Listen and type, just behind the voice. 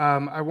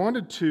I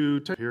wanted to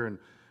take here, and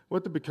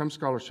what the Become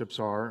Scholarships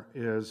are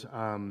is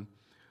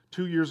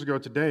 2 years ago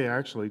today,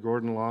 actually,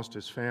 Gordon lost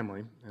his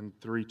family and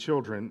 3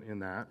 children in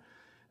that,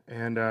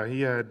 and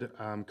he had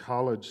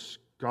college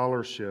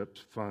scholarship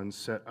funds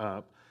set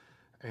up,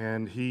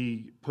 and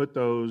he put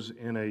those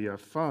in a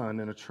fund,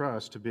 in a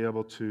trust, to be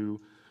able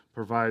to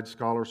provide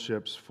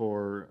scholarships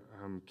for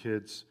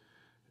kids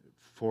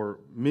for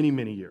many,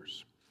 many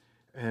years.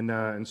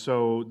 And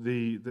so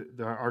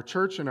our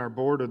church and our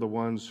board are the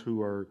ones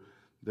who are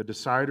the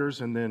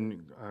deciders, and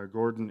then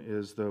Gordon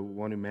is the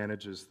one who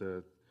manages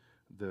the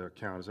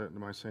account.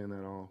 Am I saying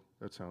that all?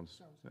 That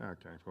sounds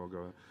okay. We'll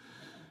go.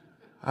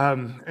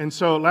 And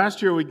so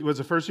last year was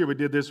the first year we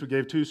did this. We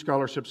gave 2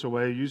 scholarships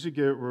away. Usually,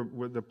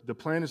 the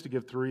plan is to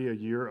give 3 a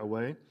year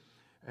away,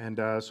 and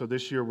so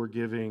this year we're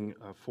giving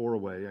 4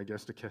 away, I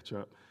guess, to catch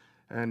up.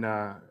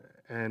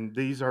 And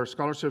these are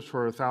scholarships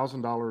for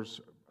 $1,000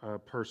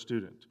 per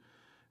student.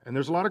 And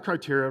there's a lot of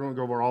criteria. I don't want to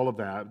go over all of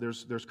that.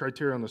 There's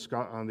criteria on the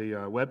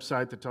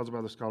website that tells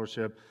about the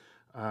scholarship,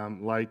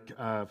 like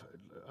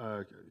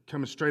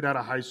coming straight out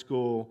of high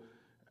school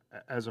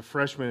as a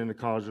freshman into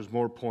college, there's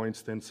more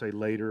points than, say,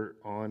 later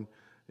on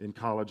in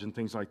college and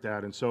things like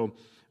that. And so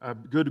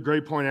good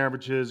grade point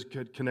averages,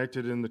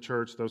 connected in the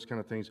church, those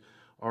kind of things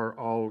are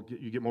all,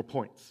 you get more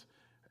points.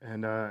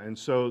 And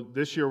so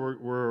this year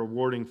we're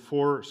awarding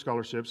 4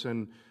 scholarships,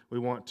 and we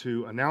want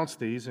to announce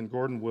these, and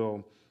Gordon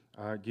will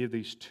give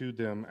these to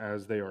them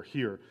as they are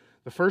here.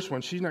 The first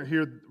one, she's not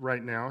here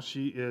right now.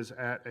 She is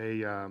at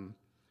a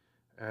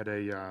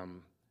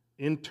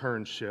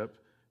internship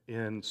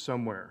in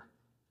somewhere.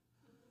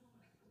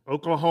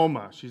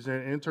 Oklahoma. She's in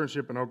an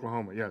internship in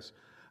Oklahoma, yes.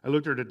 I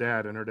looked at her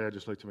dad, and her dad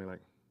just looked at me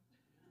like,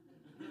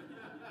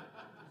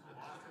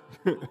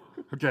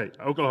 okay,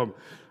 Oklahoma.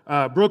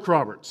 Brooke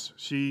Roberts.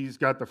 She's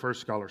got the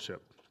first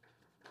scholarship.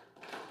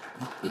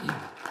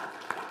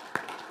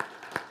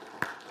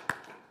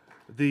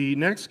 The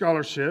next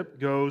scholarship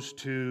goes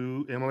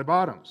to Emily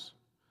Bottoms.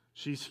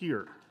 She's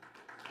here.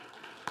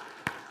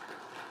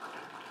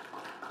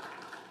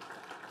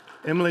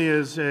 Emily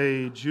is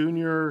a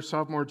sophomore,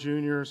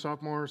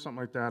 something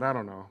like that, I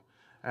don't know,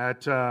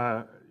 at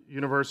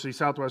University,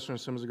 Southwestern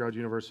Assemblies of God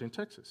University in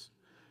Texas.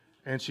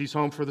 And she's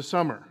home for the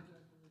summer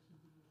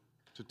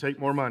to take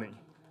more money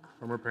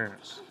from her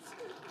parents.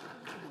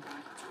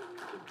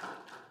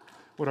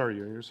 What are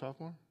you? You're a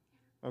sophomore?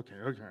 Okay,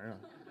 yeah.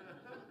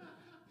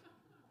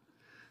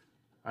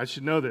 I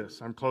should know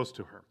this. I'm close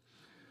to her.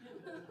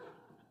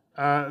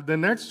 The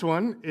next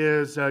one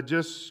is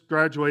just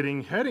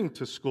graduating, heading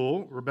to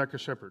school, Rebecca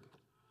Shepard.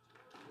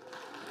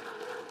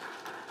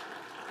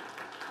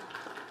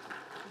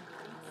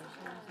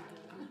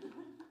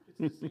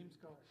 It's the same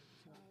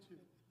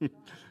scholarship.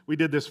 We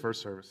did this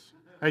first service.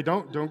 Hey,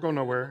 don't go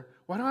nowhere.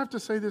 Why do I have to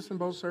say this in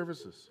both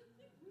services?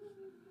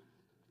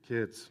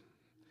 Kids.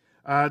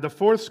 The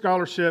 4th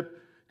scholarship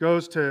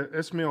goes to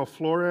Ismael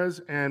Flores.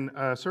 And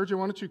Sergio,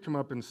 why don't you come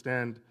up and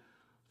stand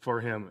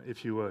for him,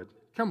 if you would?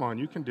 Come on,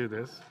 you can do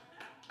this.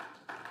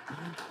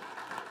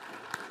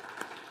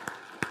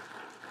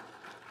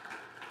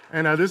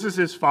 And this is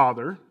his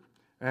father,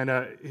 and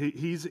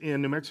he's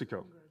in New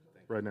Mexico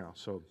right now.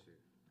 So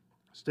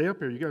stay up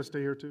here. You guys stay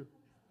here too.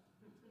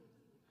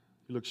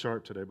 You look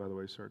sharp today, by the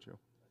way, Sergio.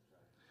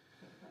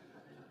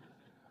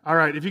 All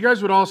right, if you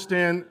guys would all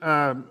stand,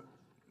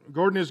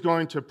 Gordon is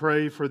going to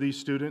pray for these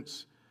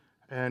students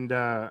and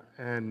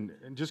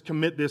just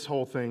commit this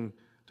whole thing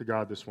to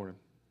God this morning.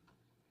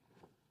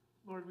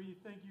 Lord, we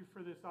thank you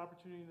for this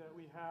opportunity that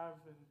we have,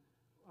 and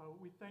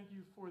we thank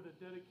you for the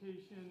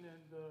dedication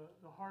and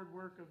the hard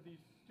work of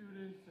these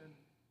students,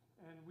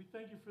 and we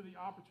thank you for the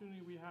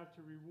opportunity we have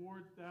to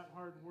reward that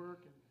hard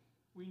work. And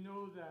we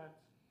know that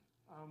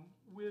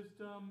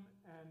wisdom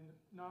and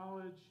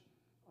knowledge,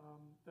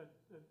 that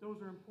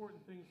those are important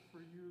things to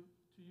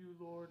you,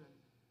 Lord,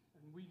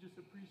 and we just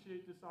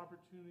appreciate this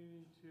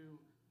opportunity to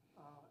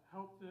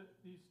help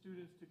these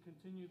students to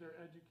continue their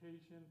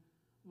education.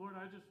 Lord,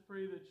 I just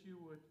pray that you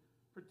would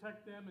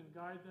protect them and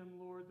guide them,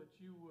 Lord, that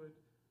you would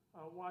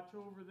watch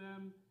over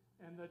them,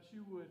 and that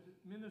you would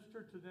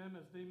minister to them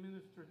as they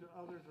minister to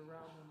others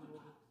around them,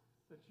 Lord,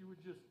 that you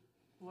would just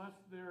bless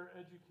their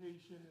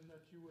education, and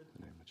that you would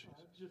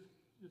just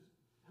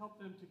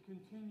help them to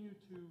continue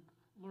to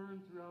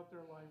learn throughout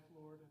their life,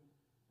 Lord,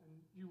 and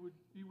you would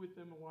be with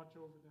them and watch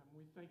over them.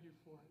 We thank you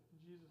for it.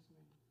 In Jesus'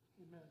 name,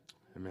 amen.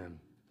 Amen.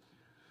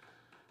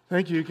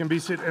 Thank you. You can be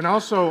seated. And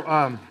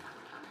also,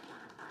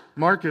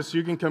 Marcus,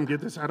 you can come get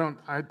this.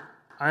 I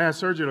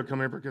asked Sergio to come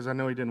here because I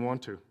know he didn't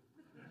want to.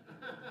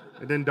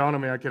 It didn't dawn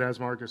on me I could ask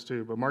Marcus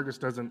too, but Marcus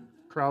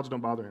crowds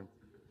don't bother him.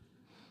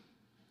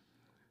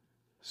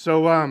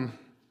 So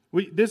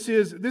this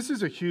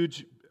is a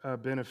huge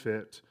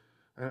benefit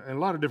in a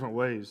lot of different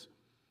ways.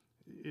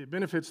 It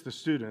benefits the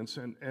students,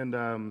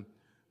 and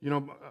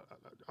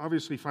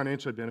obviously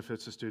financially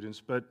benefits the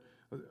students, but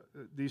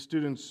these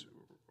students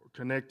are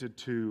connected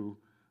to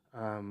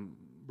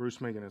Bruce,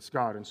 Megan, and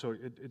Scott, and so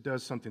it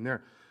does something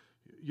there.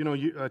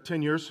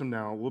 10 years from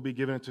now, we'll be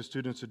giving it to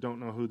students that don't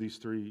know who these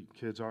 3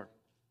 kids are.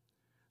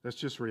 That's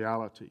just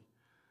reality.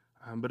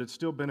 But it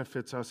still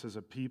benefits us as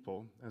a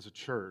people, as a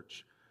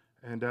church,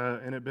 and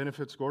it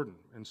benefits Gordon.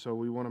 And so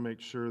we want to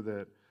make sure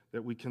that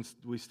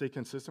we stay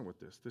consistent with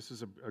this. This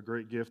is a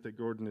great gift that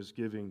Gordon is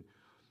giving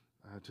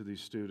to these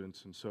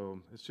students, and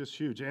so it's just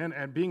huge.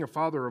 And being a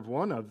father of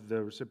one of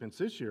the recipients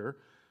this year,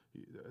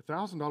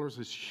 $1,000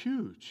 is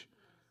huge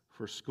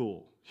for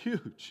school.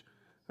 Huge.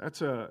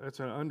 That's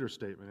an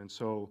understatement. And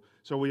so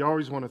we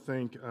always want to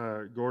thank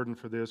Gordon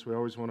for this. We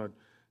always want to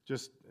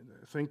just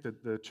thank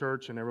the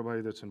church and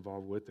everybody that's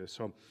involved with this.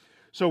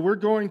 So we're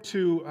going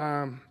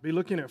to be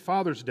looking at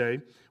Father's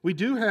Day. We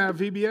do have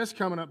VBS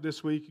coming up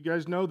this week. You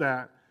guys know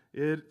that.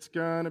 It's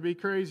going to be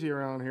crazy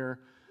around here.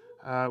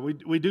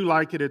 We do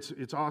like it.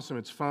 It's awesome.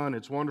 It's fun.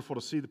 It's wonderful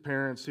to see the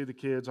parents, see the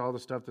kids, all the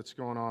stuff that's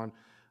going on.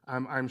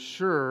 I'm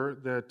sure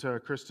that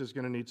Krista's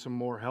going to need some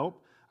more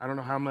help. I don't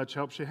know how much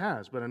help she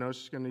has, but I know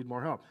she's going to need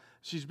more help.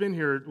 She's been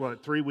here,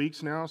 3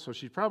 weeks now, so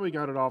she's probably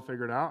got it all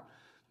figured out.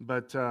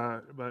 But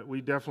we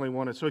definitely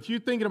want to. So if you're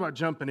thinking about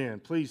jumping in,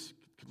 please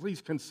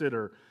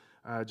consider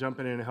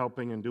jumping in and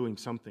helping and doing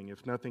something.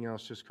 If nothing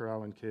else, just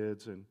corralling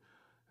kids and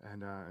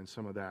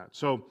some of that.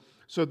 So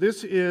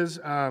this is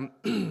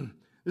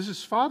this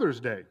is Father's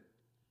Day.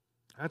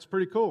 That's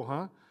pretty cool,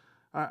 huh?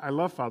 I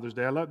love Father's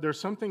Day. There's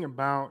something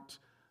about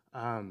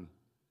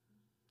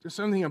this.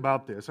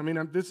 I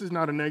mean, this is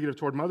not a negative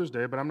toward Mother's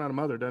Day, but I'm not a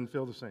mother. It doesn't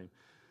feel the same.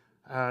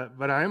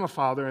 But I am a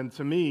father, and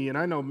to me, and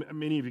I know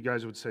many of you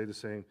guys would say the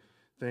same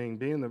thing,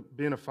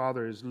 being a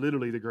father is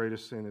literally the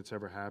greatest thing that's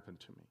ever happened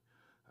to me.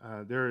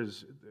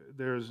 There's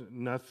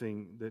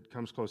nothing that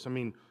comes close. I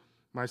mean,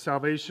 my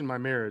salvation, my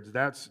marriage,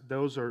 that's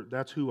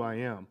who I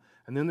am.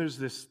 And then there's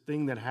this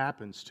thing that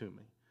happens to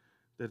me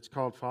that's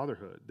called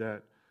fatherhood.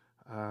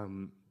 For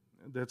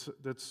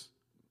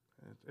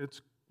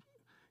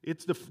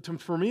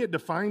me, it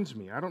defines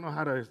me. I don't know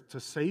how to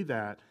say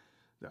that.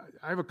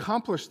 I've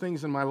accomplished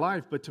things in my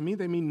life, but to me,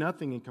 they mean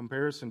nothing in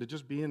comparison to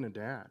just being a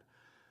dad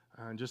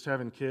and just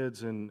having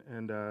kids and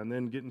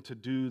then getting to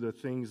do the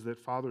things that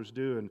fathers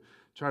do and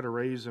try to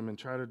raise them and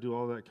try to do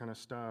all that kind of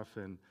stuff.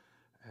 And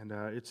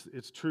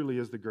it's truly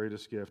is the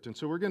greatest gift. And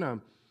so we're gonna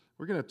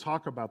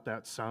talk about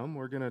that some.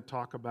 We're gonna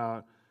talk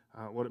about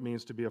what it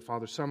means to be a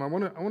father some. I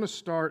want to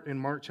start in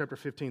Mark chapter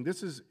 15.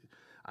 This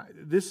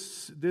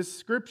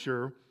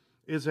scripture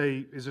is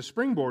a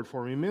springboard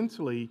for me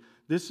mentally.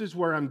 This is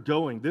where I'm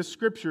going. This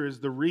scripture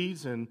is the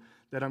reason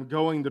that I'm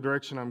going the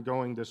direction I'm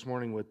going this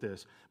morning with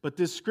this. But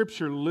this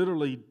scripture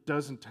literally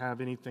doesn't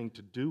have anything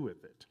to do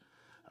with it.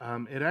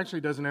 It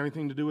actually doesn't have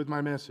anything to do with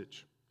my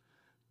message.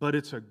 But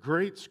it's a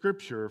great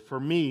scripture for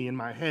me in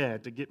my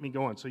head to get me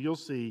going. So you'll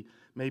see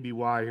maybe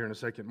why here in a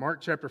second. Mark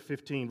chapter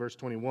 15, verse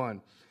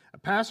 21. A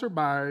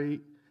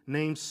passerby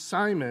named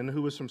Simon,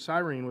 who was from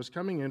Cyrene, was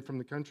coming in from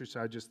the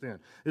countryside just then.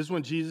 This is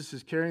when Jesus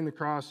is carrying the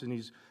cross,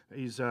 and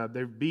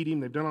they've beat him,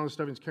 they've done all this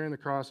stuff, and he's carrying the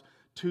cross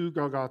to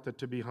Golgotha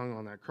to be hung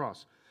on that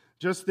cross.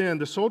 Just then,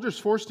 the soldiers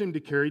forced him to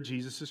carry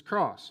Jesus'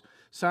 cross.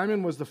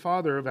 Simon was the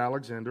father of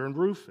Alexander and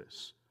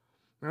Rufus.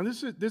 Now,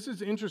 this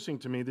is interesting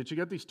to me that you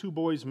got these two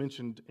boys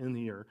mentioned in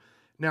here.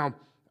 Now,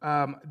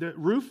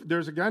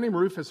 there's a guy named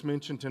Rufus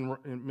mentioned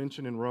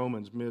in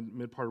Romans,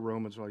 mid part of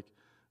Romans, like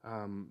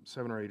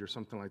 7 or 8 or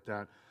something like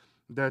that.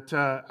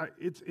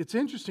 It's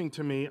interesting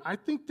to me. I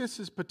think this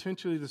is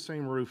potentially the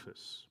same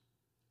Rufus.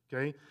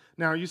 Okay.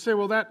 Now you say,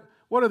 well,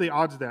 what are the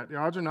odds of that? The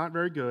odds are not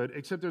very good,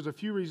 except there's a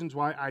few reasons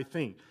why I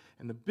think.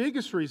 And the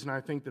biggest reason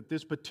I think that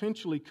this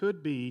potentially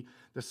could be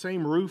the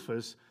same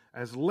Rufus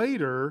as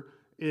later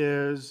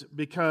is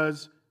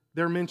because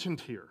they're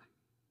mentioned here.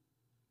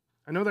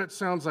 I know that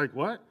sounds like,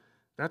 what?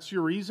 That's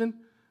your reason?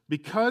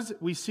 Because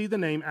we see the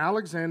name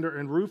Alexander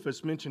and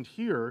Rufus mentioned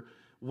here,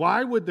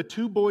 why would the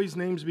two boys'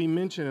 names be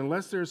mentioned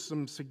unless there's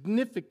some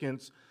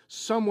significance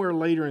somewhere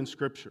later in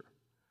Scripture?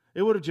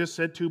 It would have just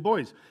said two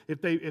boys.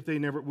 If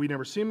we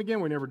never see them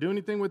again, we never do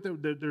anything with them,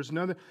 there's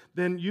none,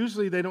 then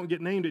usually they don't get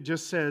named. It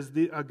just says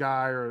a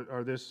guy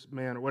or this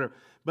man or whatever.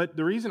 But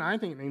the reason I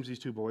think it names these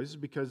two boys is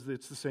because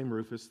it's the same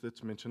Rufus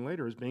that's mentioned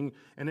later as being,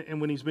 and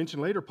when he's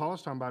mentioned later, Paul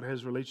is talking about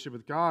his relationship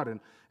with God, and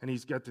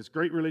he's got this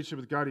great relationship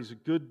with God. He's a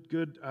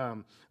good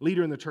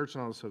leader in the church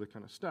and all this other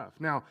kind of stuff.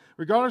 Now,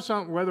 regardless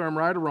of whether I'm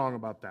right or wrong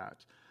about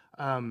that,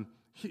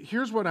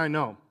 here's what I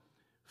know.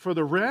 For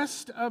the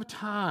rest of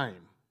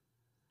time,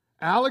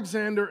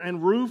 Alexander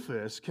and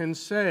Rufus can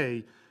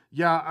say,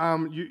 yeah,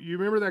 you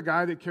remember that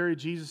guy that carried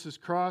Jesus'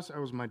 cross? That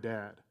was my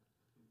dad.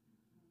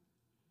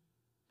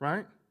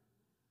 Right?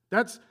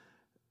 That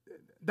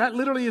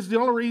literally is the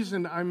only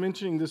reason I'm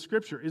mentioning this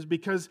scripture, is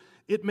because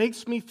it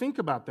makes me think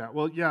about that.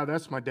 Well, yeah,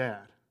 that's my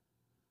dad.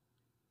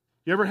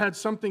 You ever had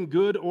something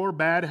good or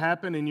bad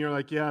happen and you're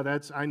like, yeah,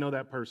 I know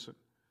that person.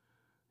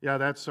 Yeah,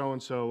 that's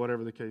so-and-so,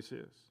 whatever the case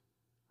is.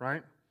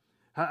 Right?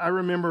 I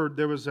remember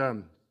there was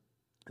an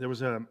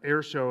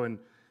air show in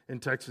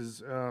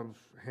Texas a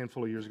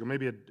handful of years ago,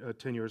 maybe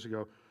 10 years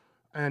ago,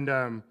 and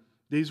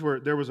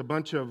there was a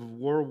bunch of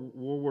World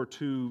War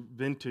II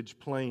vintage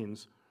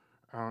planes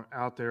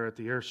out there at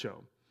the air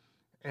show,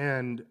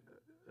 and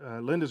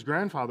Linda's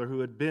grandfather, who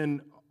had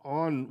been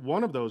on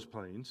one of those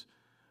planes,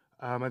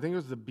 I think it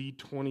was the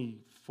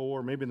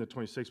B-24, maybe in the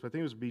 26, but I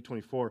think it was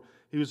B-24.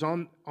 He was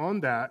on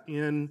that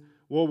in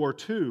World War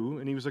II,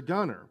 and he was a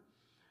gunner.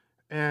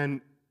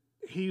 And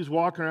he's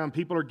walking around,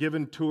 people are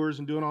giving tours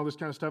and doing all this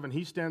kind of stuff, and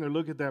he's standing there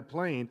looking at that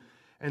plane,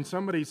 and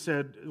somebody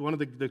said, one of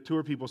the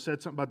tour people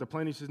said something about the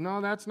plane. He says, no,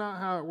 that's not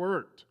how it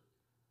worked.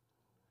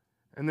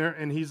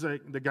 And he's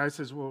like, the guy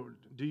says, well,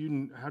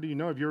 how do you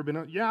know? Have you ever been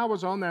on? Yeah, I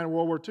was on that in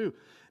World War II.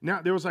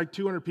 Now, there was like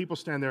 200 people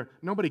standing there.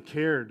 Nobody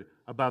cared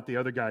about the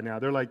other guy now.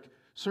 They're like,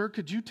 sir,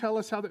 could you tell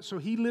us how that? So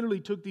he literally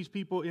took these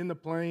people in the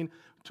plane,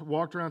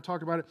 walked around,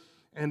 talked about it.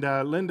 And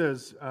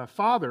Linda's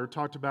father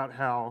talked about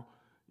how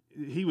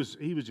he was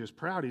just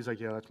proud. He's like,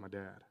 yeah, that's my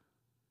dad.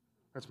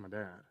 That's my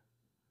dad.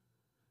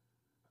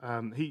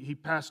 He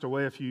passed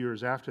away a few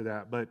years after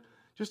that, but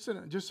just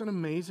an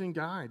amazing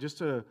guy.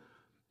 Just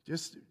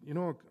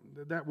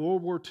that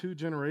World War II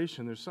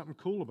generation. There's something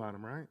cool about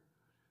them, right?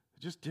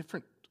 Just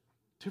different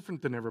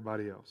than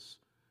everybody else.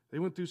 They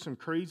went through some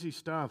crazy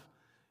stuff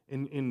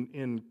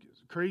in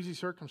crazy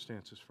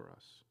circumstances for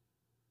us.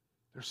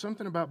 There's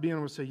something about being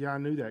able to say, yeah, I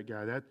knew that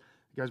guy. That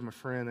guy's my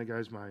friend. That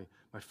guy's my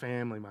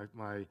family,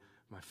 my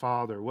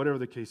father, whatever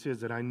the case is,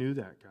 that I knew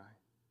that guy.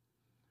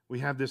 We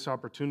have this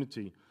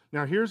opportunity.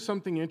 Now, here's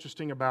something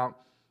interesting about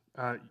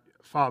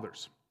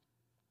fathers.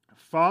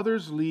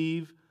 Fathers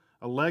leave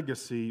a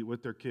legacy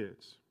with their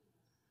kids.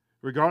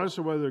 Regardless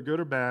of whether they're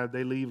good or bad,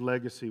 they leave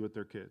legacy with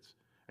their kids.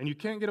 And you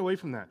can't get away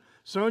from that.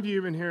 Some of you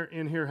even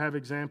in here have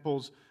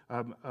examples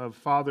of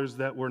fathers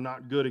that were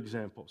not good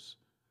examples.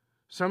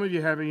 Some of you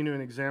have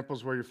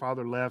examples where your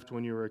father left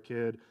when you were a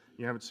kid.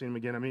 You haven't seen him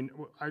again. I mean,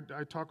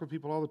 I talk with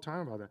people all the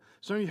time about that.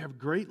 Some of you have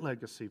great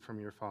legacy from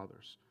your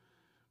fathers.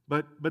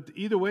 But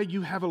either way,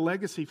 you have a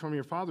legacy from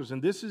your fathers.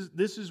 And this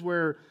is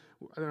where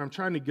I'm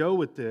trying to go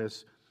with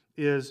this,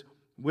 is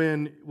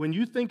when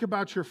you think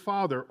about your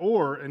father,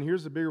 and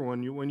here's the bigger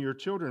one, when your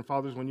children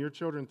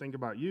think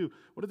about you,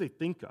 what do they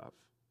think of?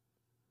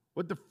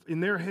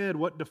 In their head,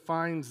 what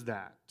defines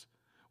that?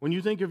 When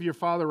you think of your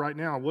father right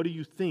now, what do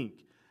you think?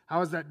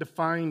 How is that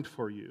defined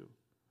for you?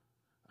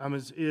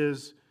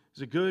 Is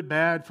it good,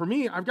 bad? For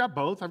me, I've got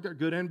both. I've got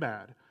good and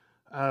bad.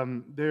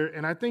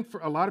 And I think for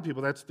a lot of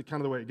people, that's the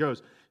kind of the way it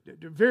goes.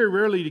 Very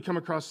rarely do you come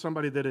across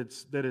somebody that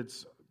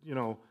it's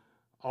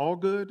all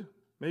good,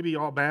 maybe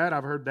all bad.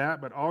 I've heard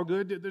that, but all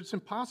good, it's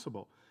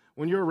impossible.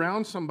 When you're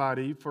around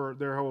somebody for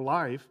their whole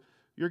life,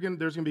 there's going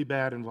to be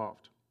bad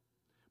involved.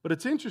 But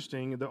it's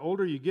interesting, the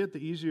older you get, the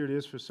easier it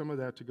is for some of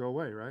that to go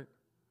away, right?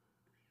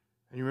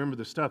 And you remember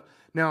the stuff.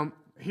 Now,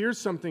 here's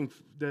something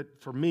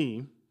that, for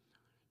me,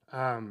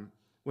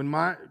 when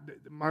my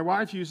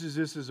wife uses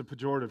this as a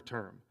pejorative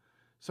term.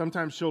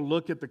 Sometimes she'll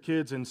look at the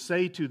kids and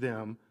say to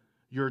them,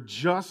 you're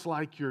just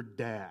like your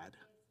dad.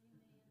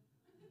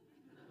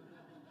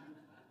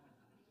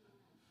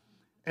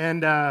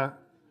 And I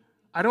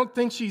don't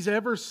think she's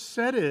ever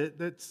said it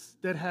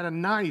that had a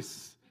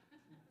nice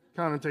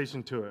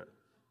connotation to it,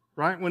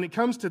 right? When it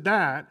comes to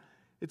that,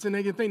 it's a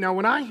negative thing. Now,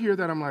 when I hear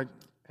that, I'm like,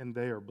 and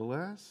they are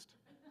blessed?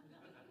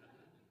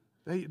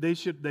 They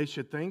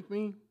should thank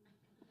me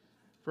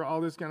for all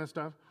this kind of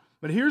stuff.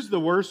 But here's the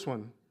worst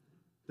one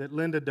that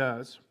Linda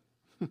does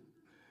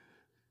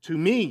to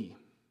me,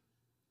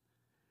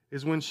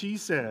 is when she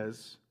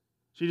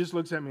just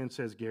looks at me and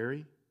says,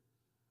 Gary.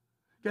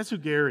 Guess who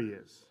Gary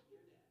is?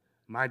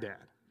 My dad.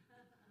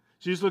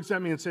 She just looks at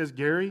me and says,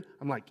 Gary.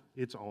 I'm like,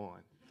 it's on,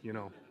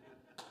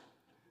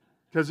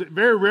 Because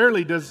very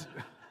rarely does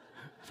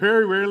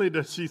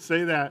she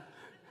say that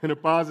in a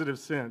positive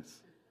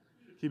sense.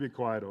 Keep it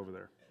quiet over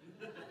there.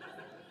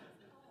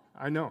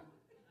 I know.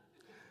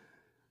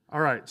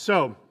 All right,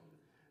 so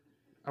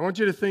I want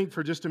you to think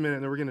for just a minute,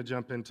 and then we're going to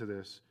jump into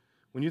this.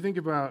 When you think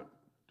about,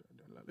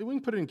 we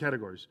can put it in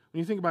categories. When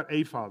you think about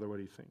a father, what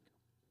do you think?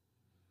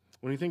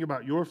 When you think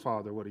about your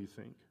father, what do you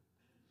think?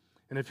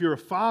 And if you're a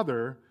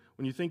father,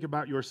 when you think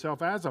about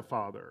yourself as a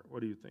father,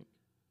 what do you think?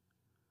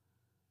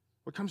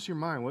 What comes to your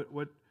mind? We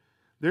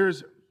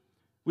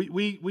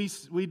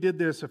did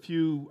this a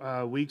few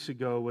weeks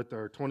ago with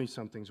our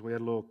 20-somethings. We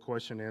had a little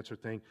question and answer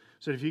thing.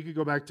 So if you could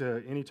go back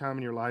to any time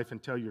in your life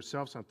and tell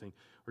yourself something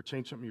or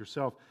change something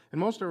yourself.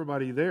 And most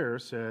everybody there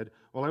said,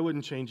 well, I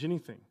wouldn't change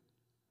anything.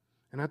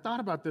 And I thought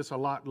about this a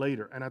lot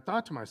later. And I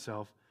thought to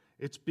myself,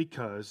 it's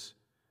because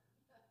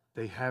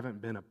they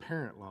haven't been a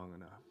parent long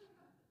enough.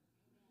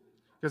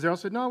 Because they all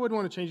said, no, I wouldn't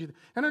want to change anything.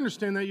 And I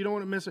understand that. You don't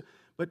want to miss it.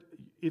 But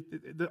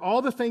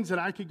all the things that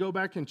I could go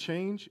back and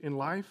change in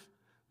life,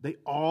 they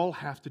all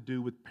have to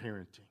do with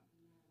parenting.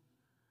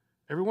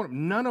 Every one of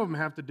them. None of them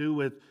have to do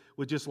with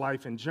just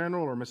life in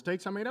general or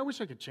mistakes I made. I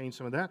wish I could change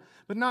some of that,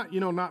 but not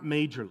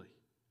majorly.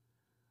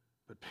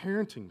 But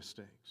parenting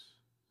mistakes.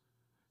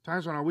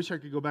 Times when I wish I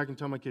could go back and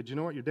tell my kids, you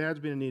know what, your dad's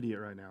being an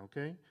idiot right now,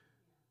 okay?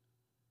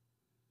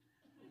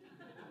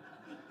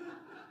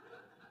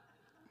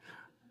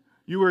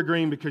 You were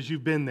agreeing because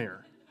you've been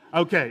there.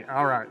 Okay,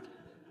 all right.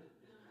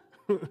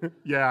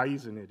 Yeah,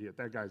 he's an idiot.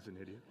 That guy's an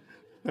idiot.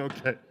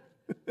 Okay.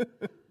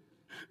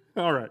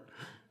 All right.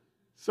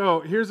 So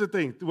here's the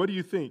thing. What do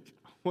you think?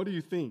 What do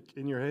you think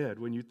in your head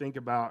when you think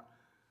about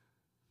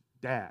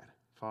dad?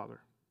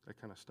 father, that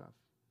kind of stuff.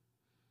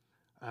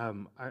 I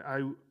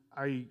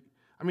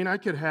mean, I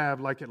could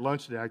have, like at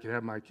lunch today, I could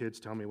have my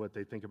kids tell me what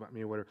they think about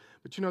me or whatever.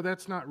 But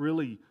that's not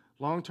really,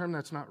 long term,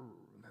 that's not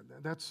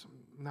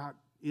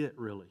it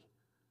really.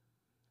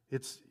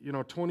 It's,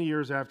 20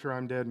 years after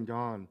I'm dead and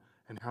gone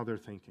and how they're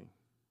thinking.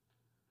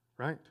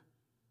 Right?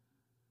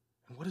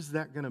 And what is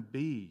that going to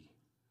be?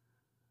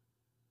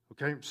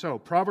 Okay, so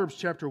Proverbs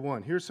chapter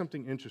 1. Here's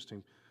something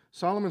interesting.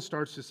 Solomon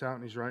starts this out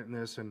and he's writing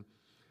this, and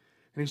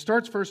he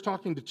starts first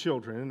talking to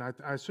children, and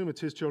I assume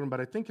it's his children, but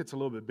I think it's a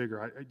little bit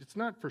bigger. It's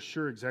not for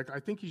sure exactly. I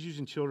think he's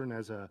using children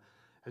as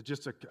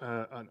just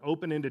an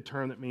open-ended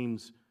term that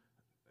means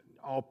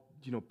all,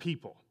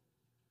 people.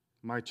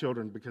 My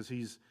children, because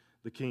he's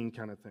the king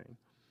kind of thing.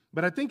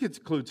 But I think it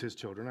includes his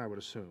children, I would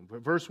assume.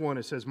 But verse 1,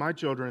 it says, "My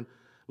children,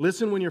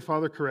 listen when your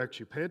father corrects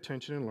you. Pay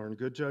attention and learn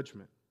good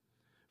judgment.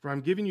 For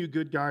I'm giving you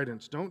good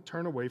guidance. Don't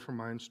turn away from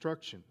my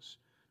instructions."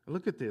 Now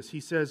look at this. He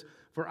says,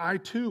 "For I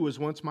too was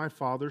once my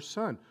father's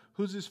son."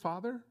 Who's his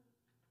father?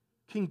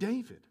 King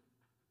David.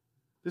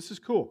 This is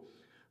cool.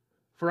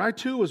 "For I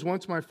too was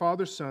once my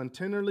father's son,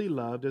 tenderly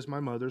loved as my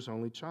mother's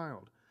only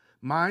child.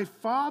 My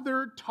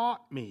father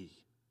taught me."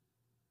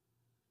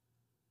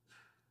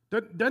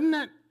 Doesn't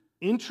that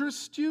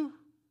interest you?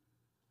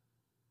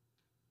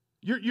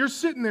 You're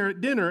sitting there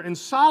at dinner, and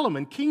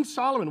Solomon, King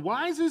Solomon,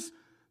 wisest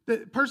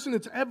the person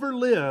that's ever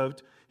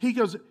lived, he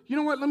goes, "You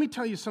know what? Let me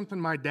tell you something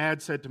my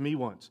dad said to me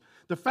once.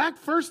 The fact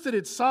first that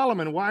it's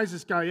Solomon,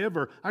 wisest guy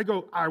ever, I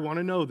go, I want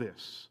to know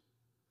this.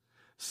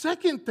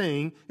 Second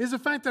thing is the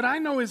fact that I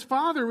know his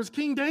father was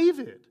King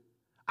David.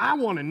 I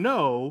want to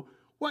know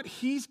what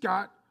he's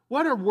got,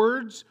 what are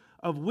words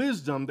of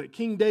wisdom that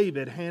King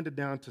David handed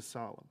down to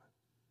Solomon."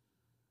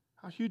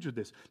 How huge is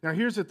this? Now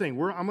here's the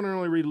thing. I'm going to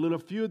only read a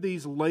few of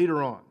these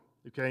later on,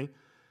 okay?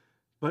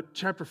 But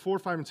chapter 4,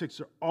 5, and 6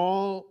 are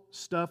all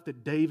stuff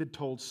that David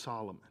told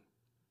Solomon.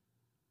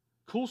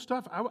 Cool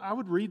stuff. I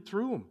would read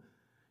through them.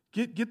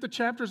 Get the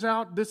chapters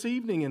out this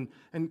evening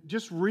and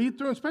just read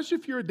through them. Especially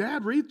if you're a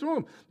dad, read through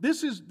them.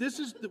 This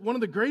is one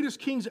of the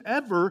greatest kings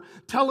ever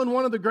telling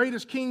one of the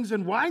greatest kings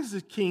and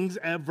wisest kings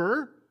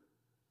ever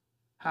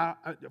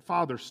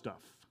father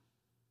stuff.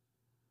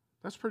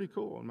 That's pretty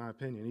cool in my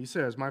opinion. He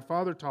says, "My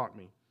father taught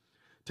me.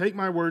 Take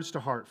my words to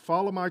heart.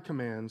 Follow my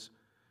commands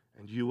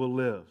and you will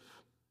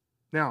live."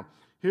 Now,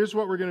 here's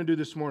what we're going to do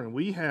this morning.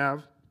 We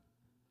have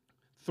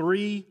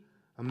 3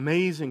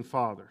 amazing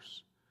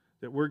fathers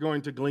that we're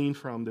going to glean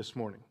from this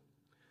morning.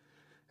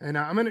 And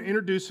I'm going to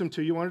introduce them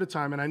to you one at a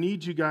time, and I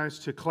need you guys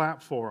to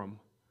clap for them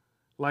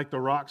like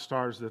the rock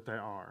stars that they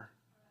are.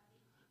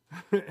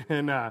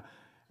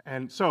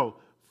 And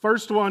so,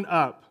 first one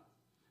up,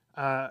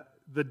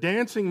 the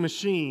dancing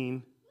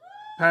machine,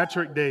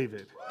 Patrick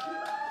David.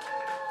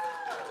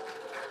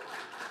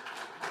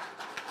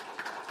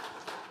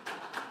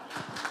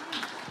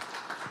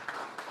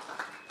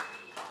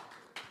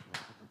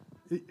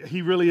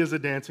 He really is a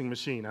dancing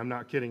machine. I'm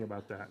not kidding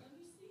about that.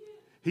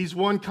 He's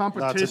won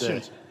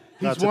competitions.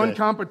 He's won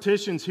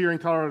competitions here in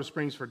Colorado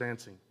Springs for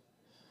dancing.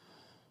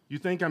 You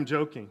think I'm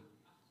joking?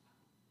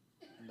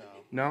 No.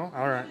 No?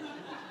 All right.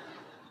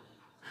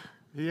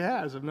 He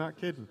has. I'm not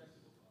kidding.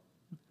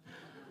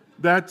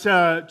 That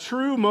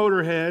true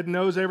motorhead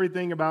knows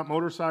everything about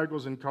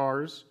motorcycles and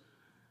cars.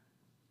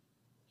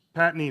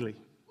 Pat Neely.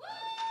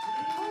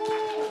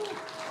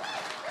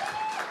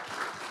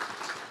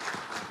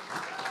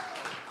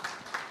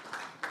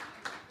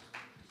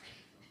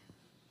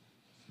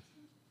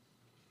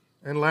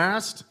 And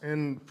last,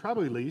 and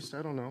probably least,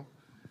 I don't know,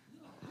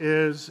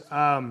 is,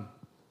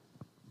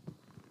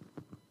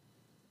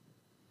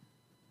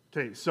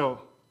 okay,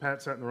 so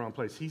Pat sat in the wrong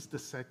place. He's the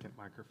second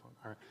microphone.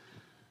 All right.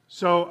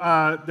 So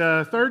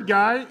the third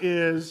guy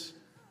is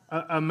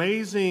an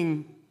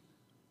amazing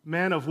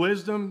man of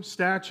wisdom,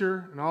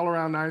 stature, an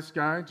all-around nice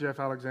guy, Jeff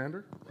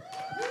Alexander.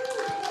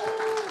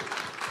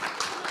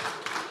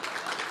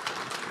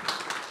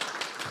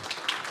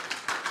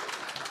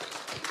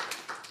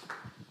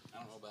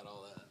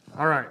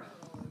 All right,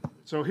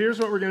 so here's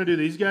what we're going to do.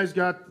 These guys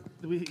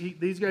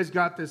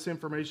got this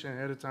information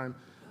ahead of time,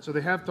 so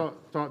they have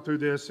thought through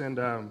this, and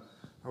I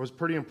was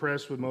pretty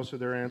impressed with most of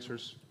their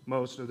answers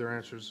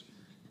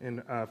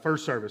in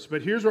first service.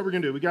 But here's what we're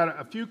going to do. We got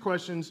a few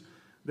questions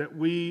that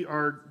we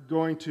are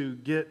going to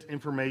get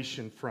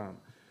information from.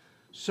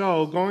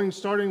 So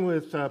starting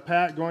with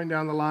Pat, going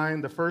down the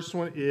line, the first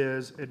one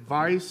is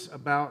advice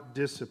about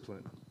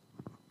discipline.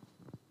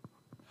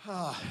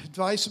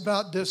 Advice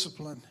about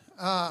discipline.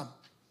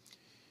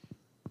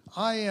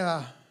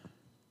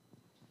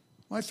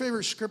 My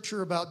favorite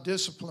scripture about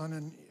discipline,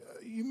 and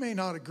you may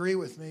not agree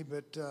with me,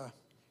 but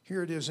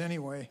here it is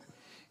anyway.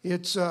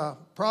 It's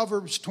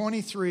Proverbs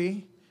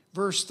 23,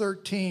 verse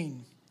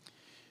 13.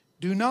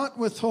 "Do not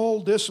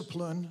withhold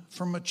discipline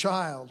from a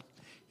child.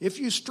 If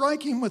you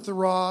strike him with the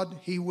rod,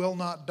 he will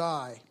not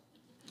die.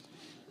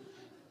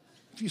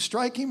 If you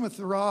strike him with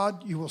the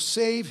rod, you will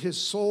save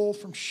his soul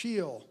from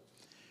Sheol."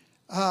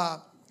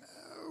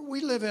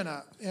 We live in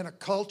a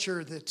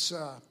culture that's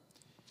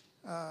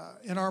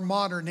in our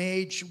modern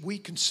age, we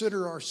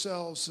consider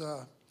ourselves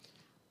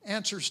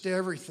answers to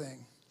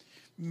everything.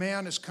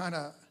 Man has kind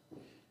of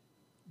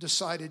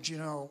decided,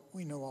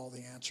 we know all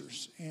the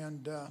answers.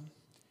 And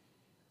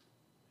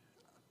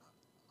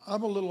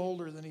I'm a little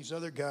older than these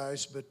other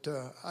guys, but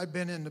I've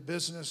been in the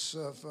business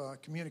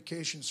of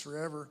communications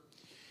forever.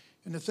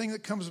 And the thing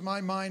that comes to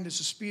my mind is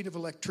the speed of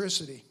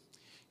electricity.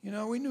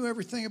 We knew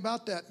everything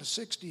about that in the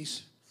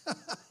 60s.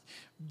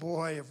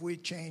 Boy, have we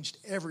changed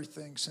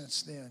everything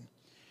since then.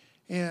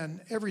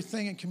 And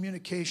everything in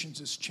communications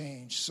has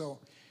changed.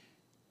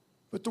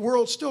 But the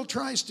world still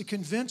tries to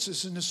convince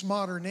us in this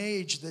modern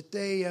age that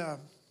they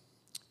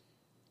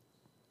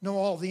know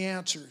all the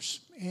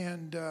answers.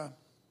 And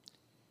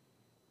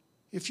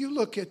if you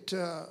look at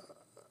the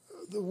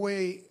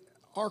way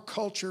our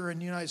culture in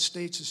the United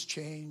States has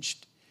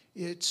changed,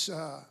 it's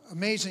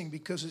amazing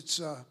because it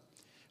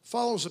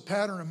follows a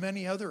pattern of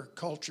many other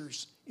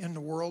cultures in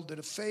the world that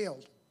have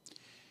failed.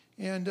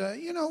 And,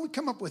 we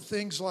come up with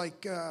things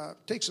like it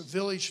takes a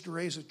village to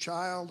raise a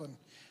child and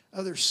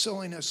other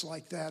silliness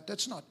like that.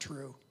 That's not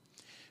true.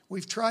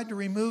 We've tried to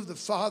remove the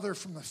father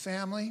from the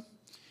family,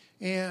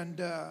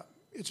 and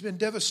it's been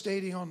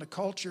devastating on the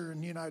culture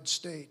in the United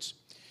States.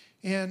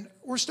 And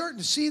we're starting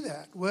to see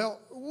that.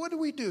 Well, what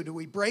do? Do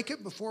we break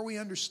it before we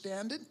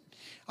understand it?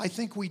 I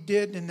think we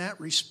did in that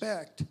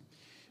respect.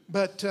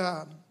 But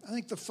I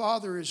think the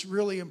father is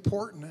really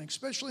important, and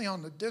especially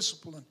on the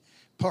discipline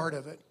part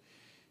of it.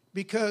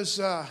 Because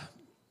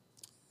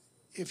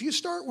if you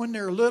start when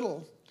they're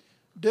little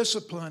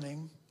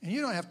disciplining, and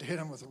you don't have to hit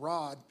them with a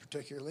rod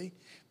particularly,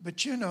 but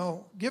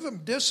give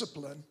them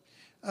discipline,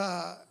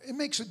 it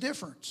makes a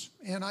difference.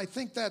 And I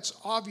think that's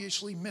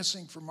obviously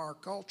missing from our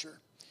culture.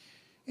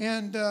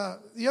 And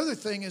the other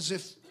thing is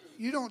if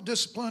you don't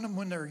discipline them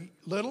when they're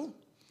little,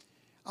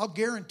 I'll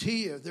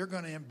guarantee you they're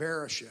going to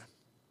embarrass you.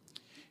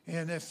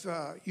 And if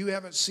you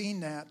haven't seen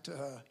that,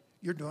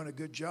 you're doing a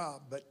good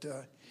job. But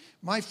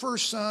my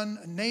first son,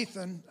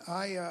 Nathan,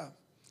 I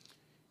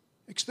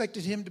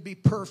expected him to be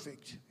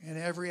perfect in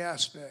every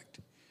aspect.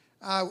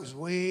 I was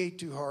way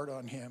too hard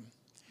on him.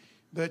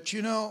 But,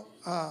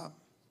 the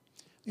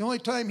only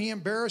time he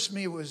embarrassed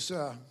me was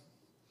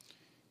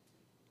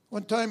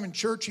one time in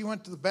church. He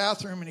went to the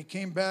bathroom and he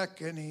came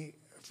back and he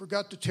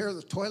forgot to tear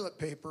the toilet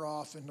paper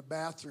off in the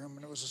bathroom,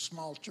 and it was a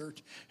small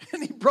church.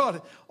 And he brought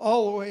it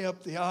all the way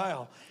up the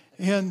aisle.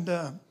 And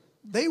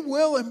they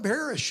will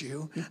embarrass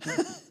you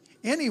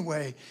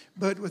anyway,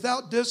 but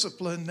without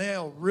discipline,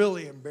 they'll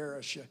really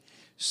embarrass you.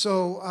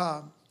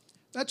 So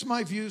that's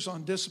my views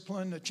on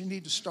discipline, that you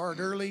need to start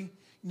early,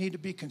 you need to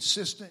be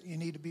consistent, you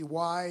need to be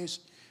wise,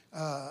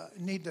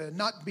 you need to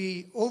not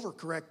be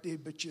overcorrective,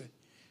 but you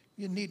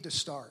need to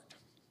start.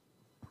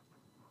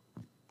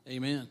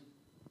 Amen.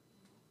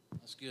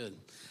 That's good.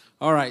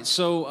 All right,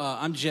 so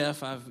I'm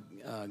Jeff. I've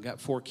got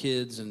 4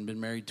 kids and been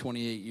married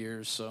 28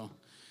 years, so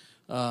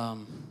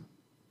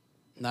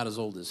not as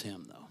old as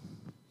him, though.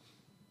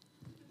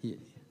 Yeah.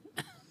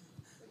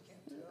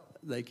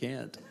 They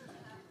can't.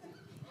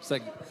 It's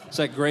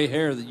like gray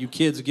hair that you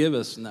kids give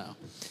us now.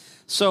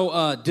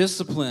 So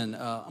discipline.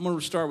 I'm going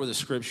to start with a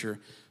scripture.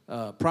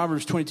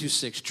 Proverbs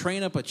 22:6.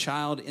 Train up a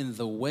child in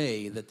the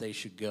way that they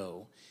should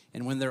go,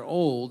 and when they're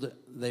old,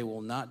 they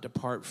will not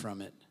depart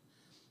from it.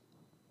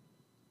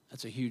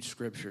 That's a huge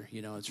scripture.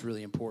 It's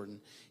really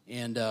important.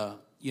 And,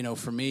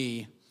 for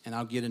me, and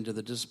I'll get into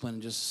the discipline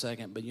in just a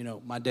second, but,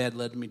 my dad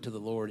led me to the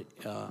Lord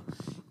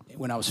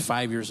when I was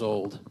 5 years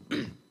old.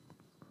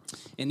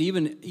 And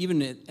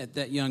even at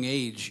that young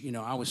age,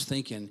 I was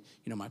thinking,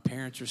 my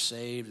parents are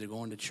saved, they're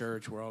going to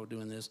church, we're all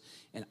doing this.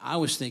 And I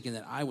was thinking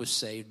that I was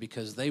saved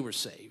because they were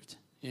saved.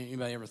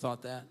 Anybody ever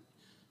thought that?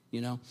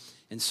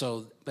 And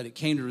so, but it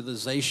came to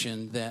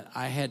realization that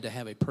I had to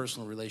have a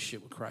personal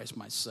relationship with Christ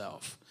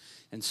myself.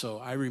 And so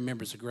I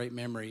remember, it's a great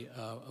memory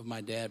of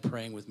my dad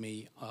praying with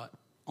me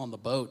on the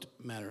boat,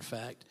 matter of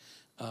fact.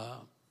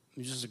 It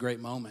was just a great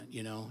moment,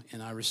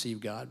 and I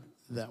received God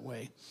that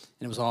way.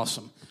 And it was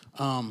awesome.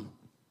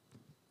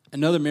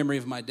 Another memory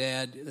of my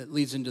dad that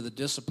leads into the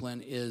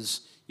discipline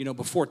is,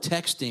 before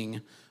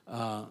texting,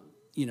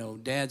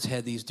 dads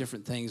had these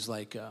different things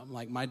like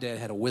my dad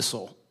had a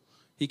whistle.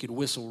 He could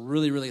whistle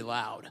really, really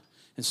loud.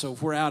 And so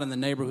if we're out in the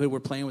neighborhood,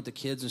 we're playing with the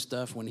kids and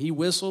stuff, when he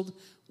whistled,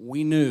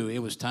 we knew it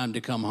was time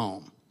to come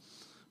home.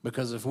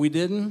 Because if we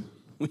didn't,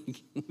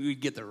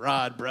 we'd get the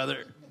rod,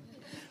 brother.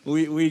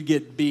 We'd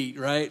get beat,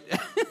 right?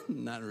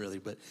 Not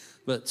really,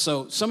 but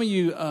so some of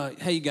you,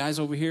 hey, guys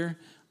over here,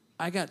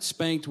 I got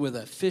spanked with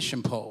a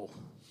fishing pole.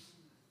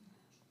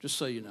 Just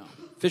so you know,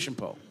 fishing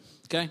pole,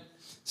 okay?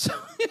 So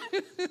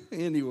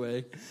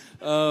anyway,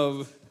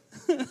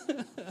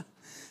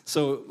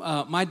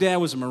 so my dad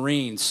was a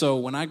Marine. So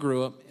when I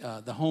grew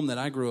up, the home that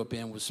I grew up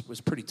in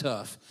was pretty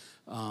tough.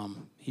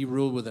 He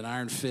ruled with an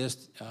iron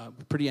fist,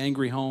 pretty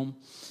angry home.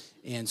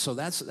 And so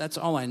that's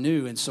all I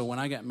knew. And so when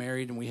I got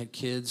married and we had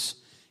kids,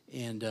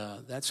 and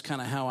that's kind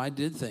of how I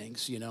did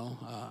things,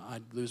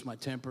 I'd lose my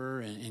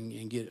temper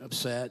and get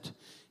upset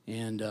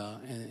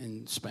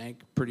and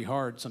spank pretty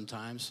hard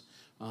sometimes.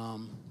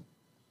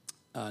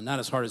 not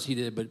as hard as he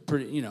did, but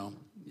pretty,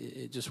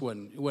 it just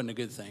wasn't a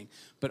good thing.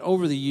 But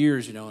over the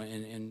years,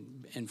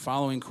 and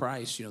following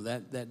Christ,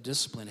 that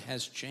discipline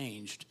has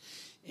changed.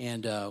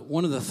 And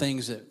one of the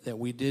things that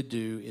we did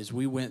do is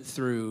we went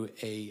through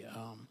a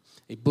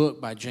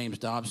book by James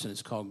Dobson.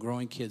 It's called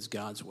Growing Kids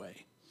God's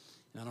Way.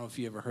 And I don't know if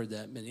you ever heard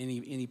that, but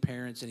any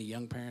parents, any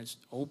young parents,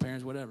 old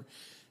parents, whatever,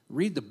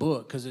 read the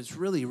book because it's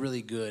really,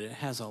 really good. It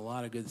has a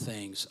lot of good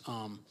things.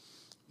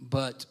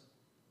 But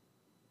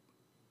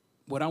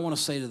what I want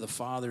to say to the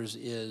fathers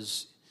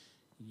is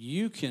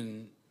you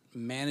can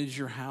manage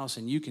your house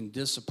and you can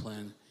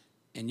discipline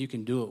and you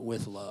can do it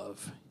with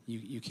love.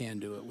 You can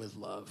do it with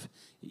love.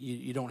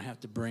 You don't have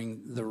to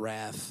bring the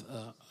wrath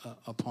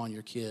upon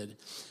your kid.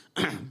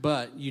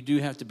 But you do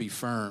have to be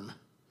firm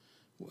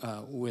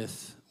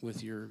with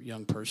your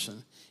young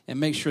person and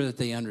make sure that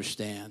they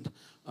understand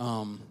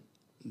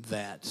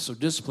that. So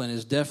discipline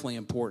is definitely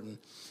important.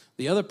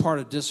 The other part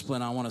of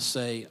discipline I want to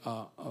say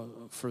I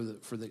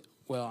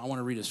want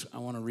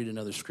to read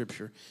another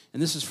scripture,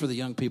 and this is for the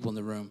young people in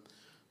the room.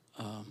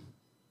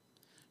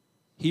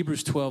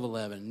 Hebrews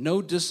 12:11.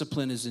 No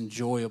discipline is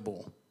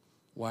enjoyable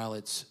while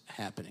it's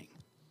happening.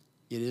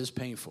 It is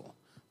painful,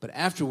 but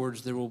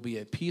afterwards there will be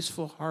a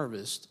peaceful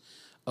harvest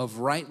of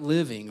right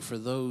living for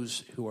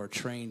those who are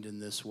trained in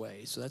this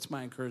way. So that's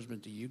my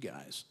encouragement to you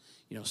guys.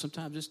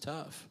 Sometimes it's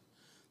tough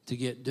to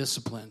get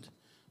disciplined,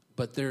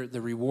 but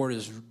the reward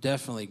is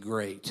definitely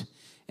great.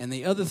 And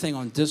the other thing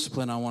on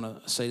discipline I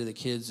want to say to the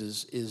kids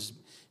is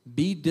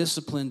be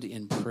disciplined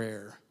in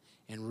prayer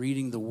and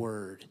reading the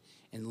Word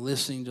and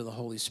listening to the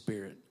Holy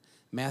Spirit.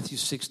 Matthew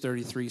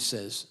 6:33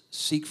 says,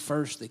 seek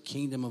first the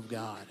kingdom of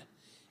God,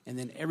 and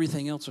then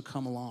everything else will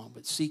come along.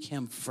 But seek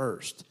Him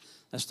first.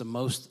 That's the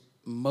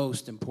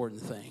most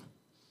important thing.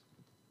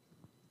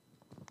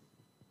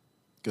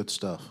 Good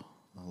stuff.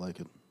 I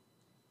like it.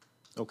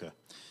 Okay.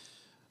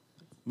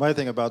 My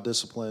thing about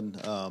discipline,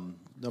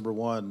 number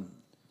one,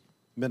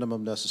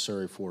 minimum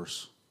necessary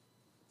force.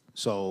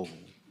 So,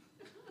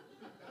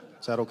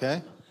 is that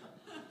okay?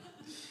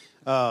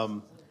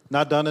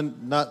 Not done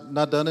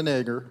in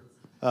anger,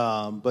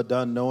 but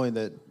done knowing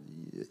that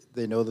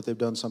they know that they've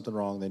done something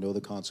wrong. They know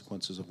the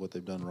consequences of what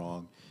they've done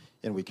wrong,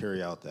 and we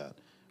carry out that.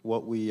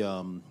 What we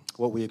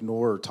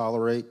ignore or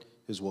tolerate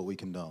is what we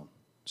condone.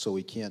 So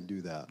we can't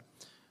do that.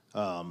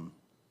 I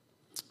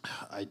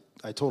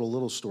told a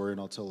little story,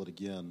 and I'll tell it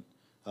again,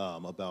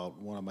 about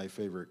one of my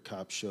favorite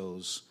cop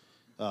shows.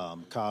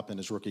 Cop and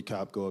his rookie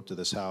cop go up to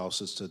this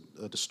house. It's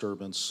a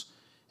disturbance,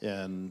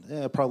 and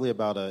probably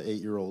about an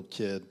 8-year-old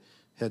kid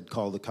had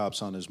called the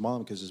cops on his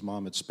mom because his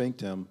mom had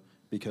spanked him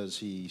because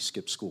he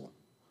skipped school.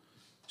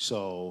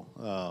 So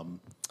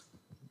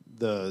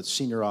the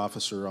senior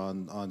officer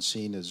on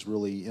scene is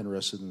really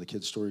interested in the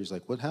kid's story. He's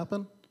like, what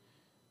happened?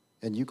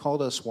 And you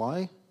called us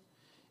why?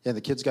 And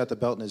the kid's got the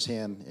belt in his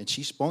hand, and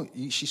she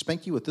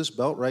spanked you with this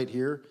belt right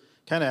here,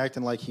 kind of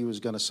acting like he was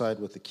going to side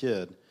with the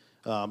kid.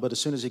 But as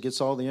soon as he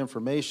gets all the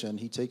information,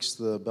 he takes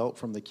the belt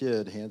from the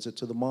kid, hands it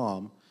to the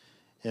mom,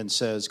 and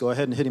says, go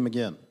ahead and hit him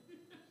again.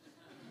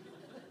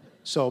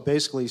 So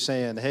basically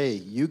saying, hey,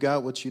 you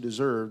got what you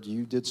deserved.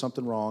 You did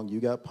something wrong. You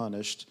got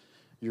punished.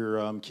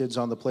 Your kids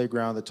on the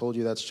playground that told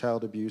you that's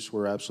child abuse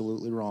were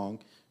absolutely wrong.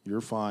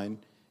 You're fine.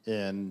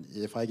 And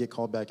if I get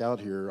called back out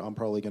here, I'm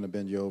probably going to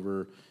bend you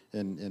over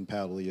and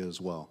paddle you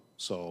as well.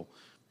 So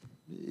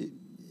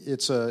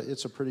it's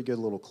a pretty good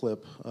little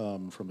clip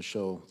from a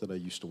show that I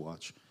used to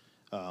watch.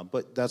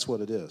 But that's what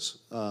it is.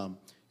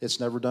 It's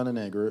never done in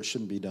anger. It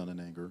shouldn't be done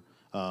in anger.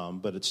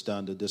 But it's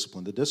done to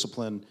discipline. The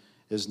discipline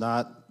is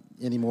not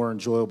any more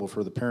enjoyable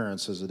for the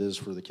parents as it is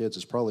for the kids.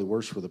 It's probably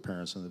worse for the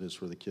parents than it is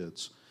for the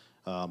kids.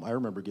 I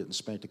remember getting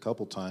spanked a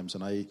couple times,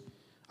 and I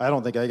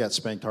don't think I got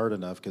spanked hard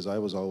enough because I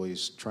was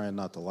always trying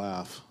not to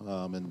laugh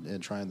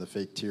and trying to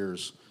fake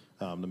tears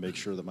to make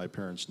sure that my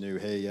parents knew,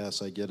 hey,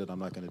 yes, I get it. I'm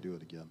not going to do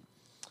it again.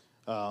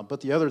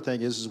 But the other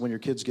thing is when your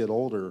kids get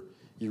older,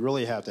 you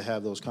really have to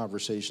have those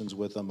conversations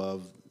with them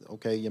of,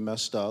 okay, you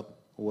messed up.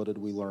 What did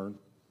we learn?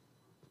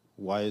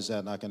 Why is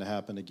that not going to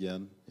happen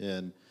again?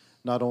 And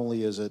not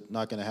only is it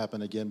not going to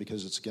happen again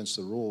because it's against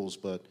the rules,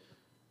 but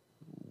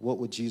what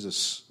would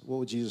Jesus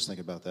think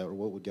about that, or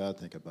what would God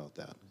think about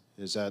that?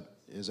 Is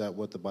that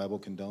what the Bible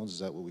condones? Is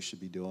that what we should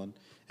be doing?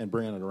 And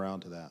bringing it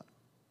around to that.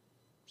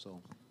 So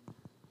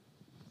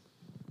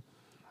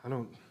I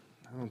don't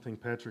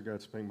think Patrick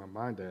got spanked by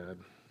my dad.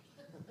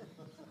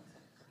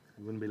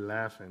 He wouldn't be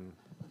laughing.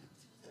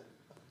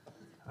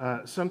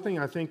 Something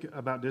I think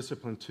about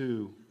discipline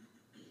too,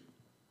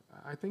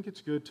 I think it's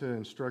good to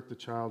instruct the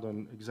child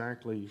on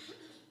exactly,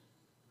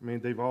 I mean,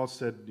 they've all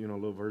said,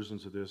 little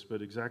versions of this,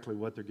 but exactly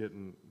what they're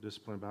getting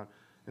disciplined about.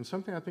 And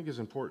something I think is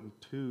important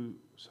too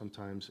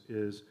sometimes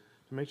is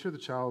to make sure the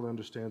child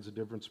understands the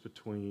difference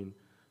between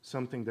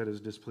something that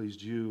has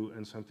displeased you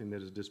and something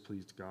that has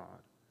displeased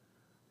God.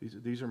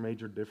 These are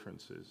major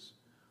differences.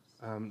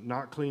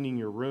 Not cleaning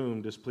your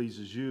room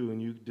displeases you,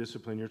 and you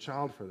discipline your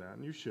child for that,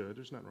 and you should.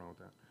 There's nothing wrong with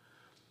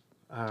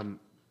that.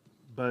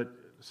 But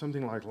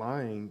something like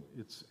lying,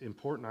 it's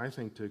important, I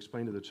think, to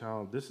explain to the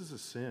child, this is a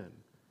sin.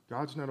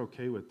 God's not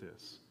okay with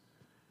this.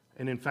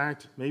 And in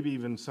fact, maybe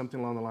even something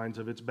along the lines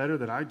of, it's better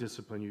that I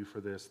discipline you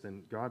for this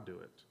than God do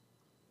it.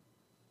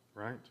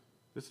 Right?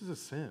 This is a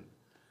sin.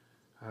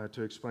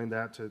 To explain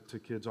that to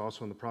kids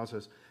also in the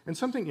process. And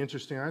something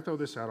interesting, I throw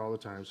this out all the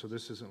time, so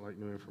this isn't like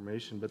new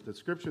information, but the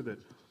scripture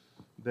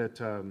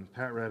that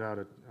Pat read out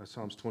of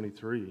Psalms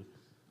 23,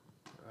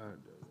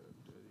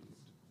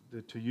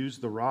 to use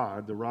the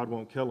rod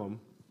won't kill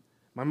them.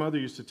 My mother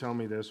used to tell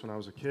me this when I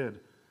was a kid.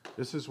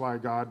 This is why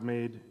God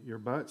made your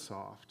butt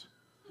soft.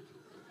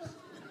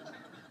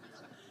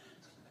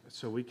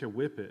 So we could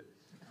whip it.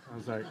 I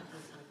was like,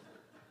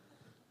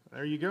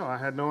 there you go. I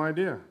had no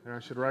idea. I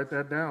should write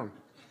that down.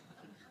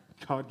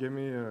 God give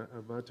me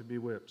a butt to be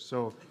whipped.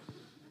 So,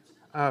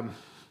 but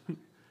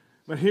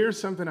here's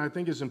something I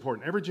think is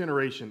important. Every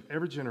generation,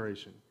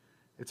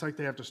 it's like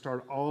they have to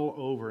start all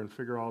over and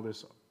figure all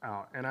this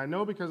out. And I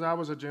know because I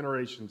was a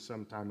generation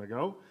some time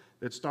ago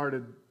that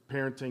started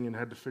parenting and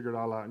had to figure it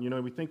all out.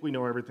 And, we think we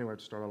know everything, we have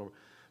to start all over.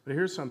 But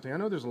here's something. I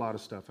know there's a lot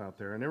of stuff out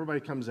there, and everybody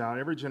comes out.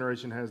 Every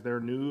generation has their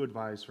new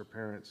advice for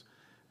parents,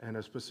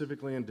 and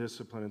specifically in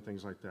discipline and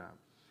things like that.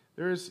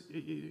 There's,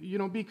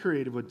 be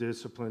creative with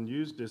discipline.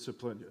 Use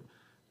discipline.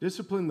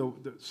 Discipline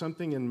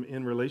something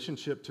in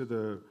relationship to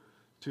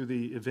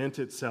the event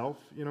itself.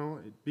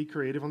 Be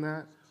creative on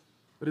that.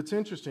 But it's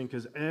interesting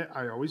because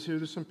I always hear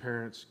this from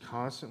parents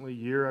constantly,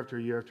 year after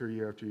year after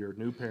year after year,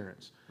 new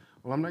parents.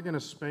 Well, I'm not going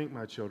to spank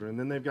my children. And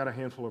then they've got a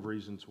handful of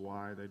reasons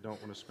why they don't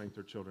want to spank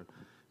their children.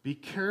 Be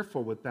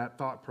careful with that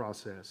thought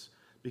process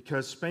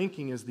because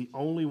spanking is the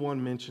only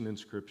one mentioned in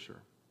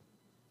Scripture.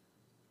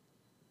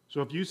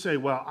 So if you say,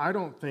 well, I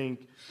don't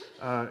think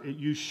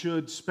you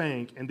should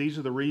spank, and these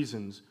are the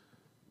reasons,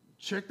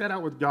 check that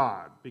out with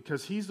God,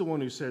 because He's the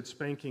one who said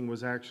spanking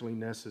was actually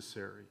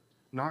necessary.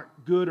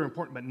 Not good or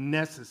important, but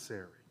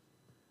necessary.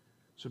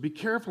 So be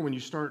careful when you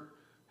start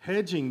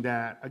hedging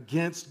that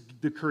against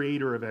the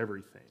Creator of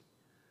everything.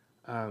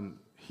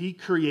 He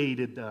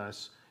created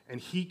us,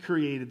 and He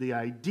created the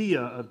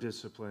idea of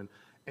discipline,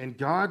 and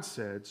God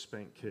said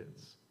spank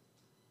kids.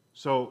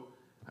 So,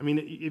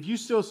 if you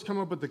still come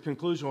up with the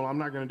conclusion, well, I'm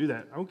not going to do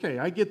that. Okay,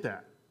 I get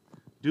that.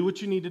 Do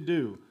what you need to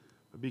do.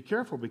 But be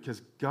careful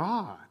because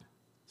God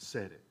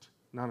said it,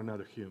 not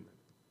another human.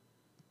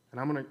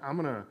 And I'm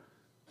going to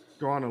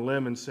go on a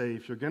limb and say,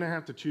 if you're going to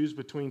have to choose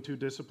between two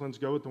disciplines,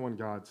 go with the one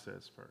God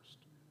says first.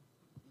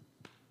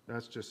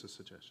 That's just a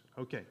suggestion.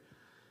 Okay.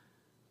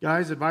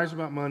 Guys, advice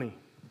about money.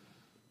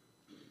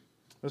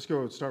 Let's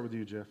start with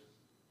you, Jeff.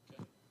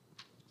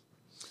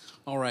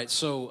 All right,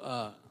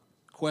 so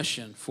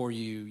question for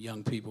you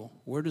young people.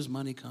 Where does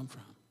money come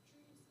from?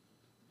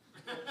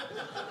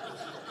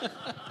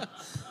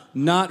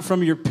 Not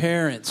from your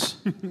parents.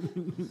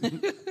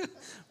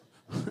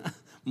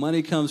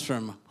 Money comes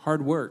from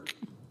hard work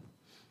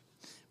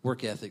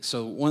ethic.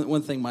 So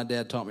one thing my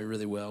dad taught me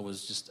really well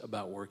was just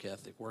about work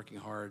ethic, working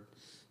hard,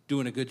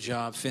 doing a good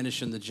job,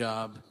 finishing the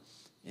job,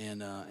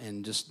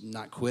 and just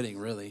not quitting,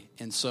 really.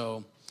 And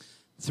so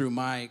through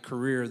my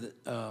career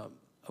of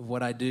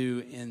what I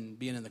do in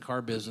being in the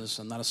car business,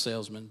 I'm not a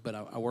salesman, but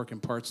I work in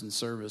parts and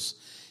service,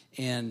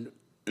 and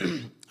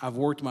I've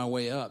worked my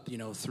way up,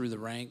 through the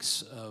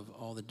ranks of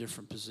all the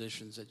different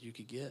positions that you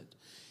could get,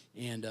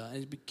 and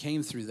it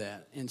came through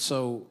that. And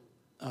so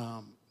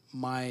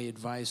my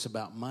advice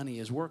about money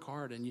is work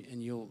hard, and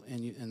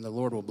the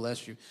Lord will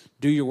bless you.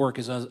 Do your work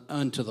as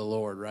unto the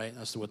Lord, right?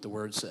 That's what the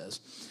Word says.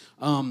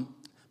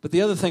 But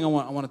the other thing I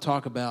want to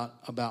talk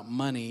about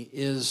money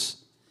is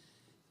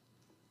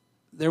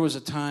there was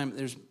a time,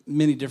 there's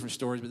many different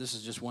stories, but this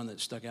is just one that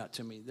stuck out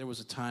to me. There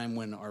was a time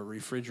when our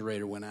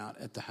refrigerator went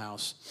out at the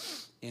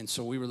house, and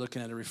so we were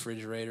looking at a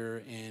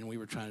refrigerator, and we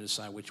were trying to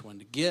decide which one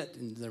to get,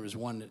 and there was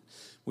one that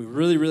we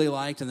really, really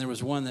liked, and there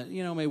was one that,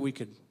 maybe we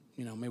could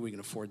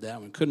afford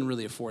that one. Couldn't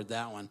really afford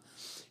that one.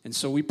 And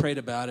so we prayed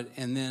about it,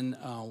 and then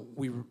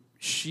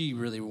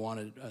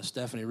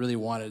Stephanie really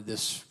wanted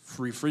this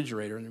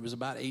refrigerator, and it was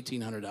about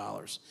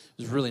 $1,800. It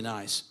was really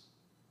nice.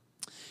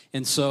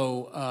 And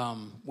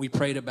so we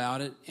prayed about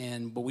it,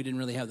 but we didn't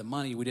really have the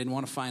money. We didn't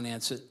want to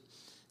finance it,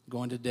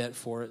 go into debt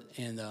for it,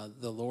 and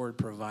the Lord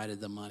provided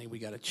the money. We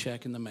got a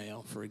check in the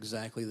mail for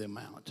exactly the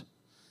amount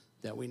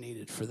that we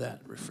needed for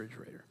that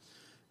refrigerator.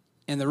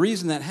 And the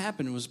reason that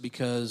happened was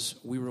because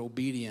we were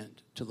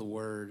obedient to the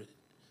word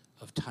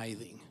of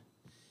tithing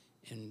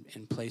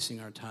and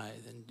placing our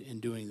tithe and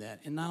doing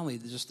that. And not only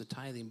just the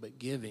tithing, but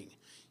giving.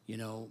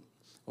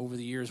 Over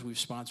the years, we've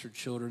sponsored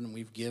children and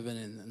we've given,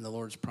 and the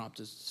Lord's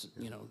prompted us,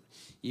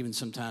 even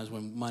sometimes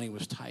when money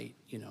was tight,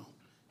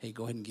 hey,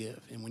 go ahead and give.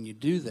 And when you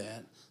do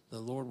that, the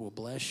Lord will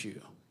bless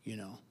you,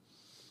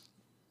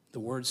 The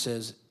Word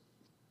says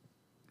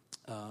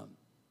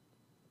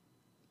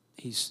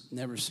He's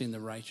never seen the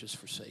righteous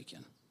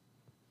forsaken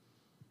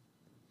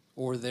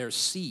or their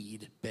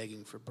seed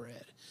begging for bread.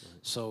 Right.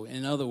 So,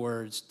 in other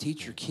words,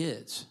 teach your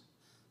kids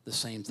the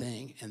same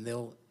thing, and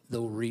they'll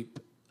reap.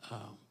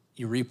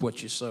 You reap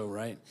what you sow,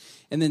 right?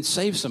 And then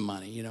save some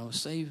money.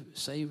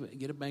 Save.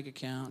 Get a bank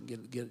account.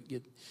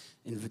 Get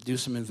and do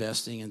some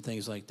investing and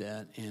things like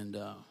that. And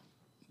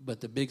But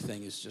the big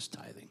thing is just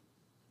tithing.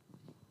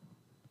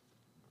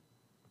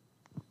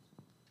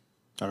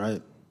 All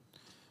right.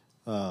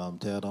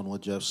 To add on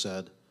what Jeff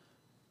said,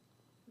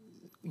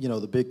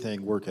 the big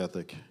thing, work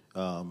ethic.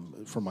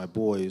 For my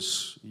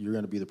boys, you're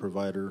going to be the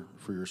provider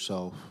for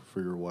yourself,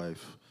 for your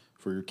wife,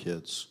 for your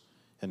kids,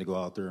 and to go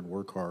out there and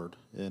work hard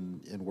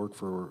and work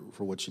for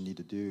what you need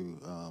to do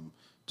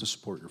to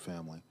support your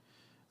family.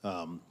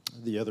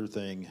 The other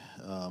thing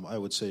I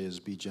would say is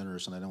be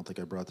generous, and I don't think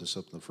I brought this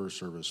up in the first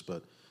service,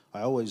 but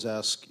I always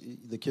ask,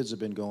 the kids have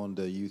been going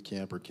to youth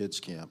camp or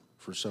kids camp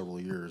for several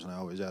years, and I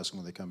always ask them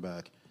when they come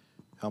back,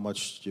 how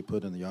much did you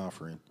put in the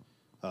offering?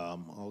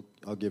 I'll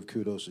give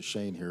kudos to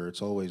Shane here.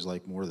 It's always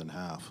like more than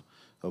half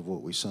of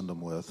what we send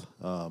them with,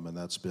 and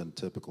that's been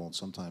typical, and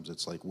sometimes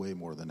it's like way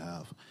more than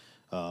half.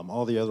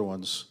 All the other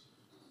ones,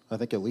 I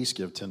think at least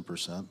give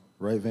 10%.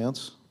 Right,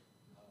 Vance?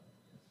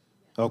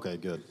 Okay,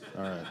 good.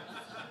 All right.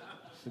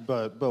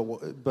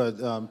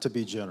 But to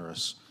be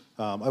generous.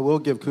 I will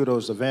give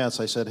kudos to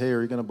Vance. I said, hey,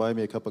 are you going to buy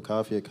me a cup of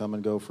coffee at Come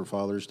and Go for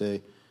Father's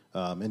Day?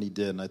 And he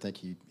did, and I think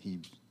he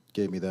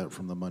gave me that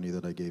from the money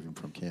that I gave him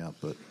from camp.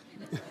 But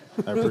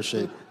I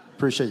appreciate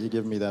you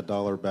giving me that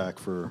 $1 back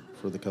for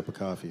the cup of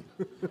coffee.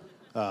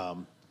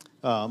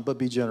 But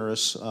be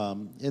generous,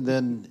 and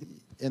then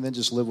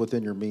just live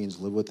within your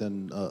means. Live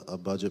within a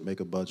budget. Make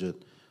a budget,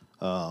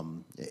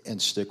 and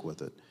stick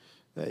with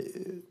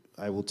it.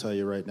 I will tell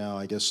you right now,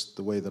 I guess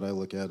the way that I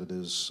look at it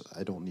is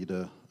I don't need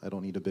a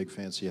big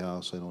fancy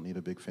house. I don't need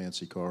a big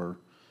fancy car.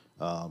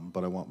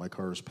 But I want my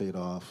cars paid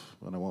off,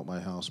 and I want my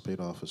house paid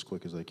off as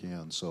quick as I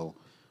can. So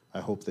I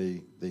hope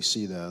they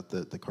see that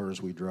the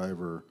cars we drive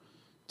are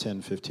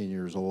 10, 15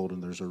 years old,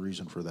 and there's a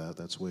reason for that.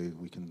 That's the way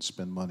we can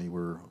spend money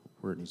where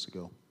it needs to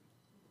go.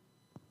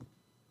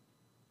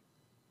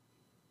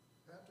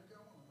 Patrick, I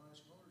want a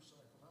nice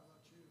motorcycle. How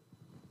about you?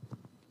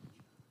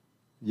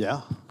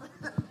 Yeah.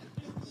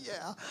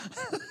 Yeah.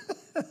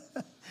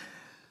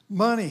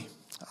 Money.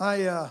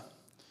 I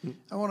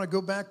want to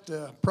go back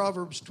to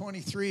Proverbs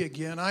 23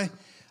 again. I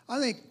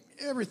think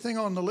everything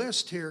on the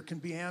list here can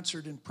be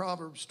answered in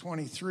Proverbs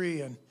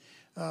 23, and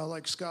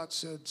like Scott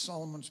said,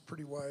 Solomon's a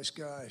pretty wise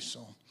guy.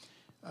 So,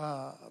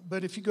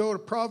 but if you go to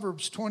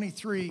Proverbs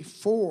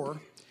 23:4,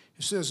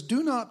 it says,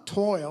 "Do not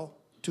toil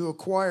to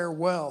acquire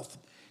wealth.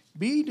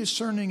 Be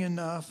discerning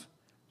enough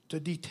to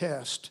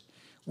detest.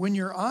 When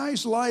your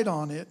eyes light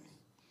on it."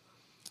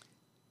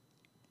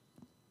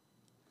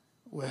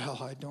 Well,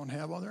 I don't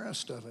have all the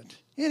rest of it.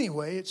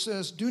 Anyway, it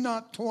says, do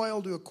not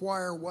toil to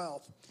acquire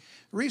wealth.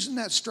 The reason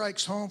that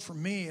strikes home for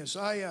me is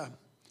I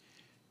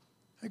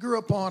grew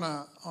up on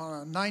a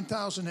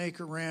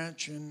 9,000-acre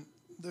ranch in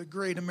the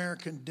great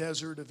American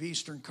desert of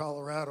eastern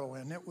Colorado,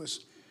 and it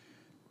was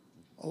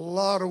a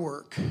lot of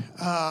work.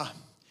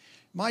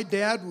 My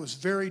dad was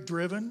very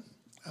driven.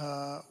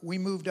 We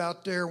moved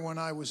out there when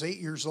I was 8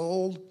 years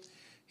old.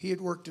 He had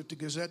worked at the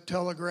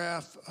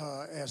Gazette-Telegraph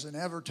as an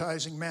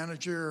advertising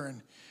manager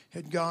and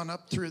had gone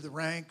up through the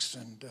ranks,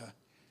 and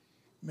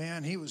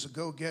man, he was a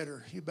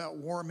go-getter. He about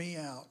wore me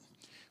out.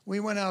 We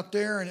went out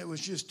there, and it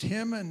was just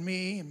him and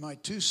me and my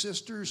two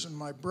sisters and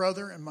my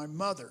brother and my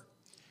mother.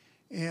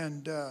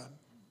 And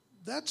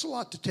that's a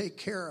lot to take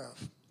care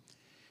of.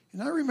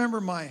 And I remember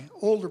my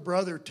older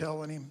brother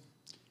telling him,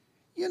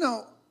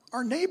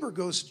 our neighbor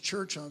goes to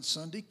church on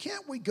Sunday.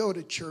 Can't we go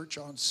to church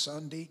on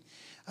Sunday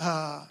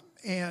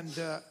and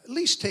at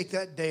least take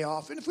that day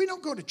off? And if we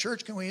don't go to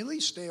church, can we at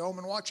least stay home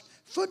and watch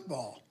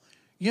football?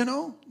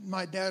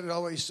 My dad would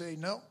always say,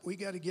 no, we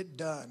got to get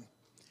done.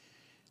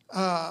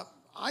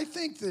 I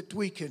think that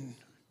we can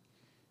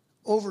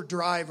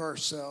overdrive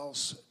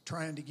ourselves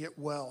trying to get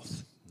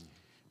wealth.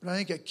 But I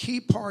think a key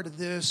part of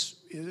this,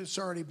 it's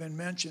already been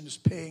mentioned, is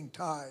paying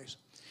tithes.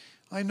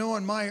 I know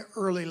in my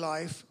early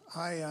life,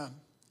 I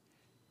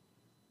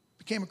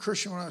became a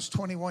Christian when I was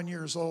 21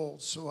 years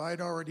old, so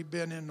I'd already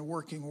been in the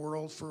working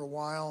world for a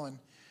while and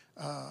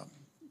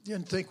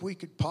didn't think we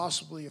could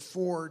possibly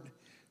afford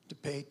to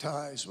pay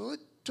tithes. Well, it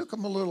took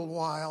them a little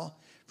while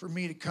for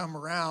me to come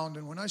around,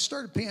 and when I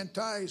started paying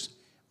tithes,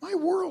 my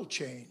world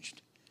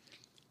changed.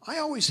 I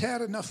always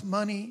had enough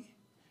money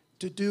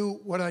to do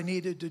what I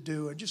needed to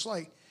do, and just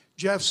like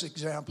Jeff's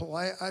example,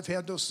 I've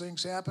had those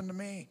things happen to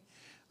me.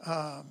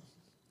 I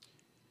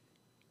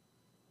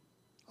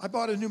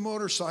bought a new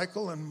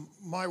motorcycle, and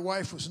my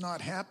wife was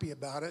not happy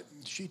about it.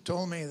 And she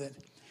told me that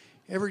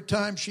every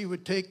time she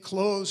would take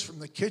clothes from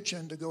the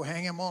kitchen to go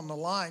hang them on the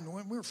line,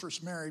 when we were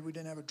first married, we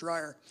didn't have a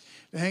dryer,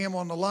 to hang them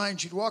on the line,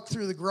 she'd walk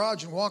through the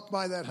garage and walk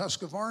by that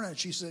Husqvarna, and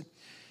she said,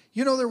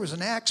 there was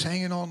an axe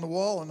hanging on the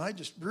wall, and I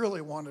just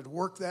really wanted to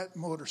work that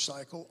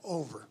motorcycle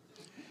over.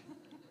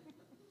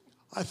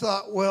 I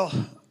thought, well,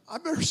 I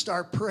better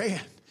start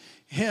praying.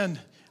 And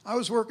I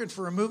was working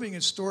for a moving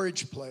and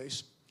storage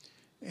place,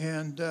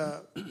 and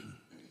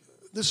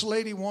this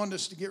lady wanted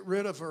us to get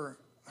rid of her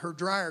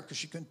dryer because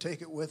she couldn't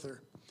take it with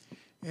her.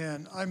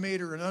 And I made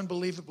her an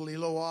unbelievably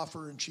low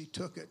offer, and she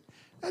took it.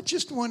 That's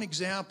just one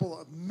example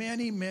of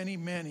many, many,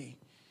 many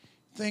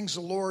things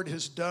the Lord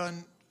has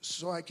done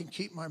so I can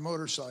keep my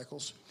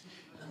motorcycles.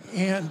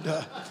 And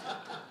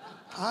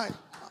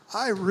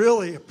I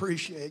really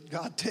appreciate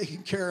God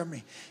taking care of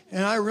me.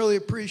 And I really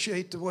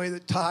appreciate the way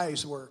that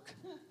tithes work.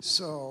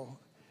 So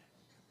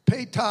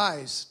pay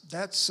tithes.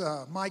 That's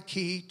my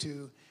key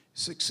to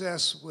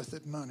success with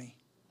it money.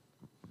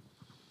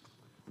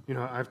 You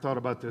know, I've thought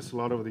about this a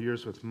lot over the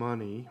years with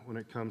money when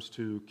it comes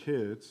to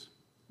kids.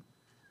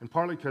 And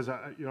partly because,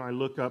 I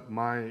look up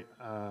my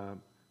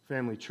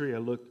family tree. I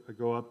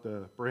go up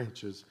the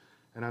branches,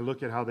 and I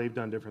look at how they've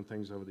done different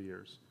things over the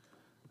years.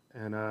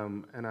 And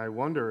I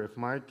wonder if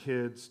my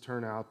kids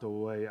turn out the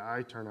way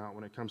I turn out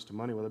when it comes to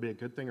money, will that be a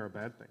good thing or a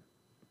bad thing?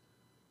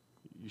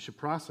 You should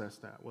process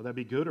that. Will that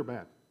be good or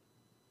bad?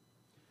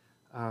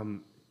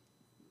 And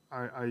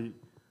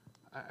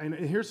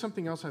here's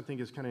something else I think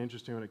is kind of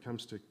interesting when it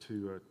comes to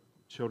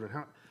children.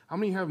 How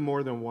many have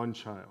more than one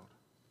child?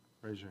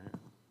 Raise your hand.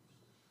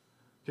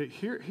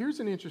 Okay, here's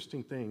an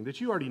interesting thing that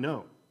you already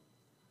know.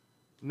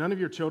 None of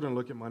your children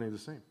look at money the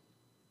same.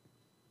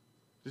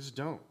 They just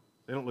don't.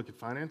 They don't look at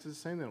finances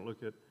the same. They don't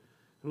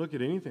look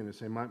at anything the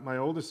same. My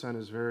oldest son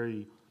is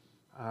very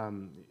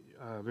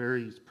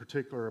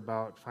particular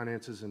about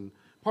finances, and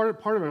part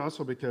of it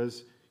also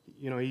because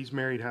he's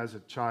married, has a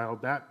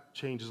child. That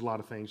changes a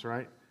lot of things,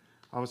 right?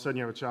 All of a sudden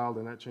you have a child,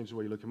 and that changes the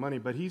way you look at money.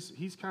 But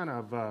he's kind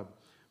of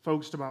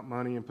focused about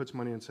money and puts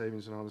money in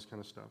savings and all this kind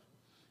of stuff.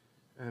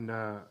 And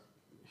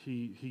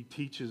he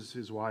teaches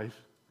his wife.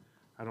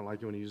 I don't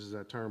like it when he uses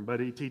that term, but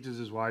he teaches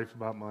his wife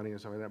about money and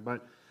stuff like that.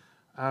 But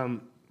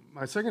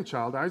my second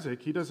child,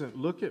 Isaac, he doesn't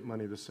look at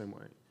money the same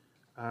way.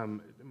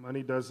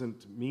 Money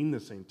doesn't mean the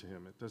same to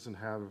him.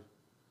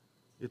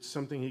 It's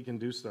something he can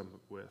do stuff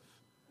with.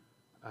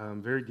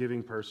 Very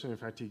giving person. In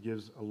fact, he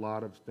gives a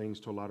lot of things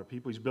to a lot of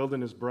people. He's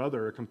building his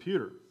brother a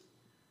computer.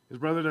 His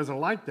brother doesn't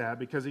like that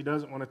because he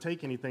doesn't want to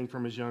take anything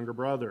from his younger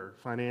brother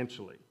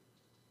financially.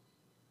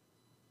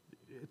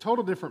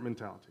 Total different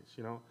mentalities,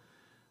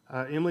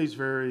 Emily's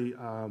very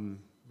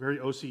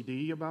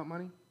OCD about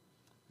money.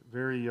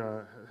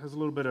 Has a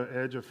little bit of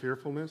edge of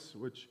fearfulness,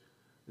 which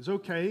is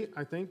okay,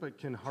 I think, but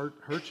can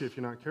hurt you if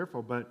you're not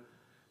careful. But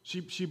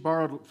she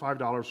borrowed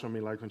 $5 from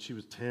me, like when she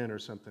was 10 or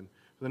something.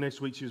 The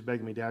next week she was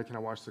begging me, Dad, can I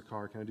wash the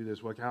car? Can I do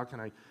this? How can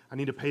I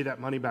need to pay that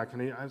money back.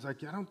 And I was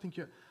like, I don't think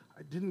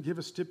I didn't give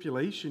a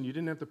stipulation. You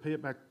didn't have to pay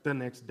it back the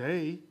next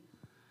day.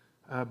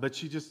 But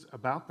she's just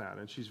about that,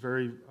 and she's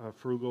very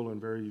frugal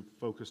and very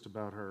focused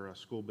about her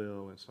school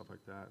bill and stuff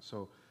like that.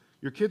 So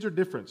your kids are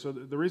different. So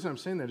the reason I'm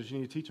saying that is you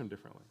need to teach them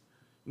differently.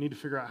 You need to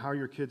figure out how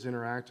your kids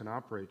interact and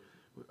operate.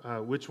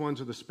 Which ones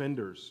are the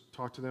spenders?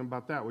 Talk to them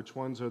about that. Which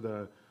ones are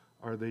that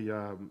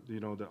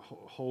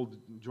hold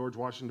George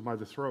Washington by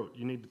the throat?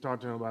 You need to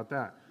talk to them about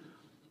that.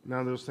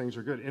 None of those things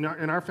are good. In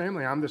our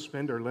family, I'm the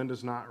spender.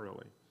 Linda's not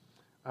really.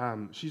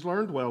 She's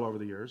learned well over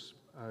the years.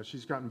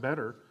 She's gotten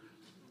better,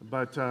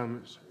 but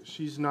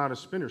she's not a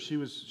spender. She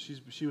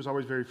was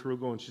always very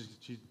frugal, and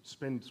she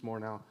spends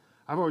more now.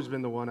 I've always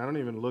been the one. I don't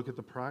even look at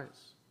the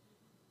price.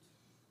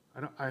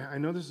 I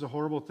know this is a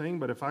horrible thing,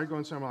 but if I go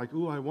inside, I'm like,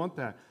 ooh, I want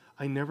that.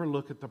 I never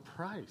look at the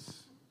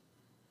price.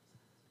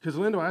 Because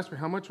Linda asked me,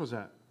 how much was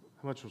that?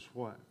 How much was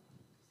what?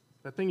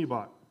 That thing you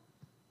bought.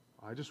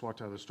 I just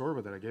walked out of the store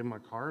with it. I gave him my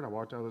card. I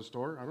walked out of the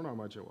store. I don't know how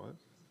much it was.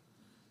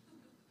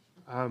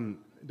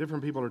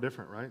 Different people are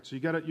different, right? So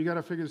you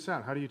gotta figure this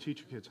out. How do you teach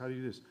your kids? How do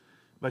you do this?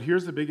 But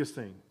here's the biggest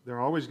thing. They're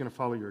always going to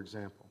follow your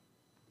example.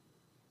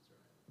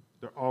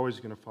 They're always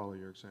going to follow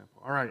your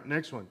example. All right,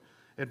 next one.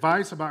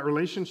 Advice about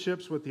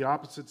relationships with the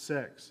opposite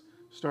sex.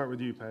 Start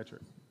with you,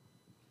 Patrick.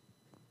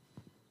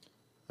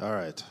 All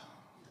right.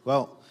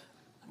 Well,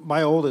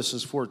 my oldest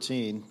is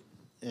 14,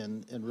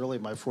 and really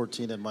my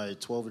 14 and my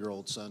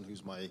 12-year-old son,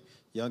 who's my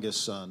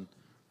youngest son,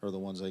 are the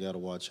ones I got to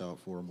watch out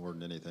for more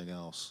than anything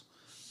else.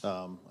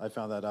 I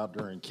found that out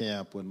during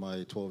camp when my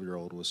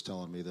 12-year-old was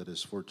telling me that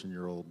his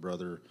 14-year-old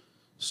brother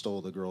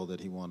stole the girl that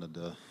he wanted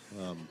to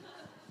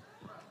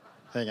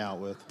hang out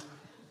with.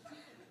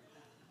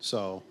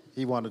 So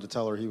he wanted to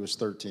tell her he was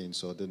 13,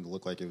 so it didn't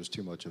look like it was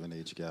too much of an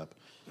age gap.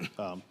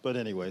 But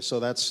anyway, so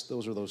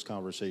those are those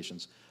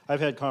conversations. I've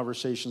had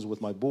conversations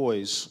with my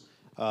boys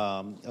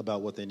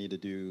about what they need to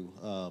do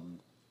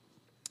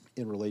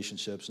in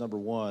relationships. Number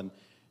one,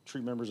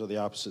 treat members of the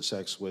opposite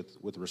sex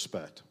with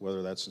respect,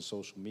 whether that's in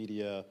social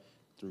media,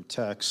 through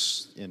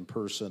text, in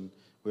person.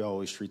 We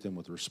always treat them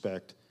with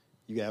respect.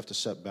 You have to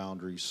set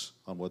boundaries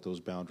on what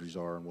those boundaries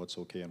are and what's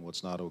okay and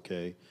what's not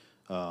okay.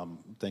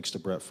 Thanks to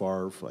Brett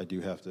Favre, I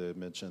do have to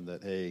mention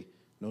that, hey,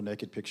 no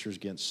naked pictures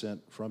getting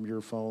sent from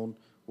your phone,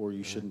 or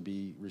you shouldn't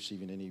be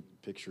receiving any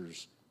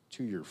pictures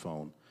to your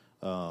phone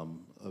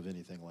of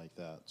anything like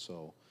that.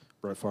 So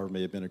Brett Favre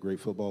may have been a great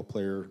football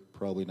player,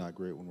 probably not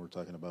great when we're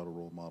talking about a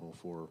role model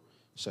for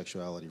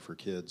sexuality for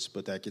kids,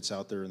 but that gets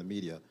out there in the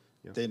media.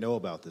 Yep. They know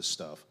about this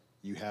stuff.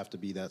 You have to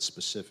be that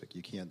specific.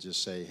 You can't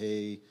just say,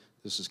 hey,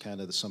 this is kind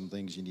of some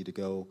things you need to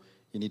go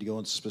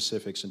into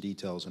specifics and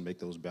details and make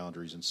those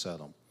boundaries and set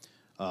them.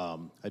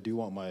 I do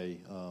want my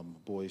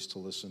boys to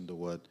listen to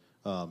what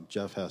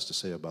Jeff has to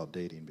say about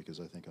dating, because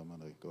I think I'm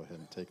going to go ahead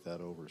and take that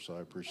over. So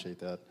I appreciate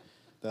that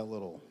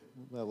little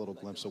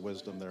glimpse of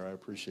wisdom there. I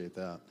appreciate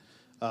that.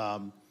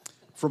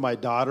 For my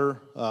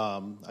daughter,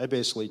 I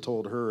basically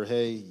told her,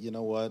 hey, you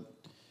know what?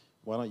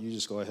 Why don't you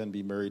just go ahead and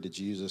be married to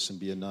Jesus and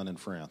be a nun in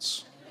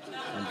France?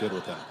 I'm good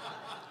with that.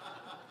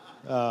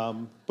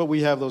 But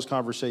we have those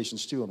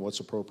conversations too on what's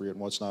appropriate and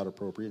what's not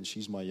appropriate, and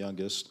she's my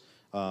youngest.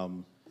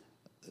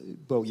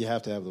 But you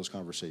have to have those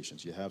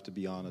conversations. You have to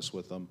be honest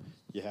with them.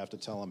 You have to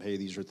tell them, hey,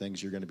 these are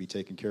things you're going to be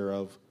taken care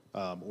of,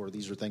 or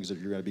these are things that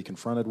you're going to be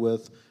confronted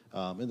with,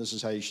 and this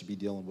is how you should be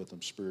dealing with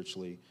them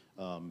spiritually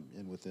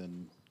and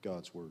within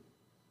God's Word.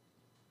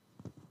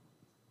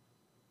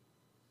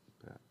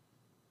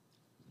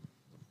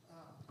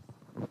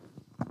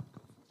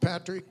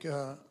 Patrick,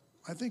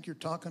 I think you're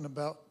talking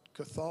about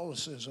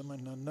Catholicism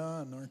and a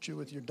nun, aren't you,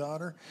 with your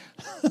daughter?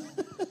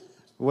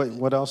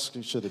 What else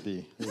should it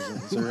be?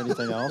 Is there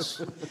anything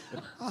else?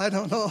 I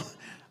don't know.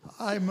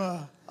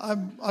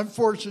 I'm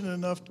fortunate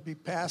enough to be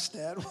past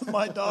that with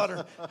my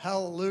daughter.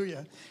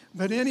 Hallelujah.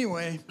 But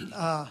anyway,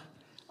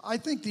 I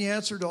think the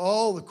answer to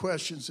all the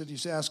questions that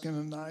he's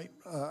asking tonight,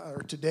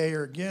 or today,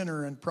 or again,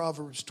 are in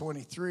Proverbs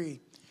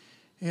 23.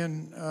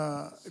 And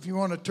if you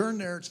want to turn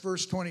there, it's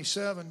verse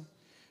 27,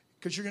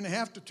 because you're going to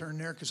have to turn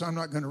there, because I'm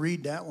not going to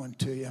read that one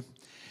to you.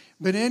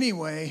 But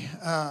anyway,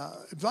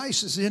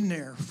 advice is in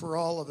there for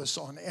all of us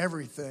on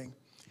everything.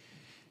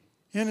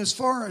 And as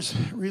far as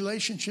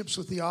relationships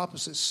with the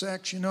opposite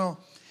sex,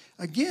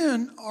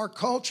 again, our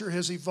culture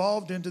has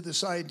evolved into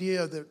this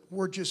idea that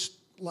we're just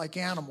like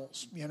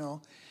animals,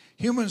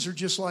 Humans are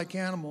just like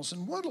animals.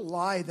 And what a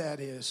lie that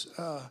is.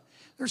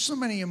 There's so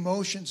many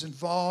emotions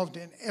involved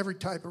in every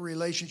type of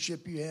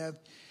relationship you have,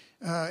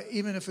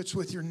 even if it's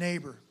with your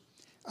neighbor.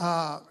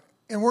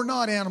 And we're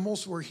not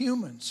animals, we're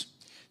humans.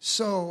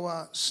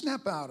 So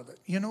snap out of it.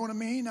 You know what I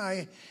mean?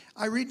 I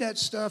read that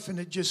stuff and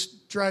it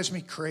just drives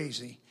me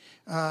crazy.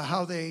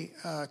 How they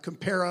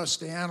compare us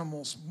to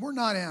animals. We're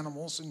not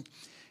animals,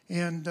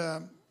 and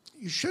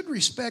you should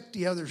respect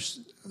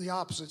the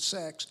opposite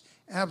sex.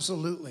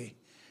 Absolutely.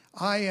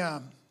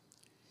 I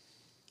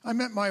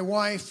met my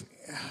wife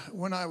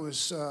when I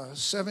was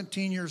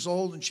 17 years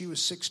old, and she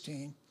was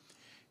 16,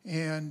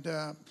 and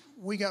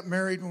we got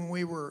married when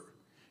we were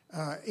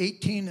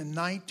 18 and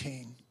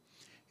 19,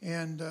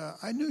 and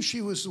I knew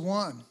she was the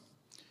one.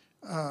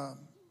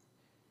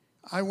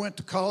 I went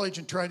to college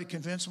and tried to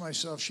convince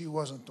myself she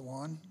wasn't the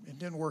one. It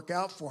didn't work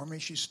out for me.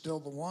 She's still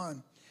the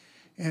one.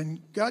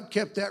 And God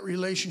kept that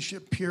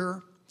relationship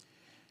pure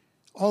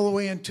all the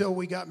way until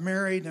we got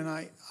married. And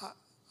I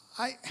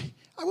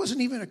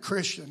wasn't even a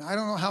Christian. I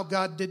don't know how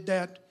God did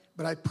that,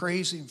 but I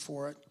praise Him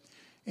for it.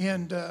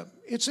 And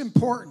it's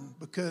important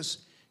because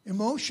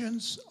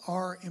emotions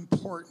are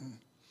important.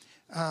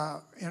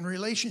 And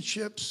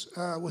relationships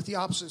with the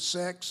opposite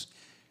sex,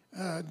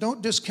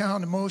 don't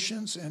discount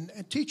emotions,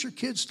 and teach your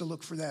kids to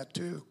look for that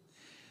too.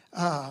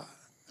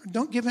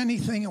 Don't give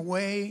anything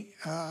away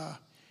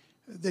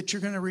that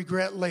you're going to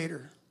regret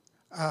later.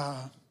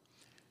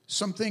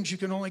 Some things you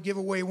can only give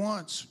away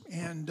once,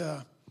 and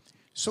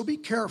so be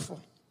careful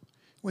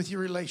with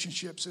your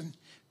relationships and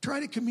try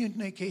to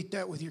communicate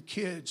that with your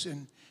kids,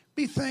 and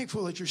be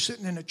thankful that you're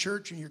sitting in a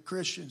church and you're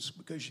Christians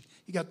because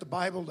you got the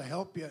Bible to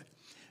help you.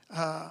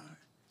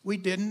 We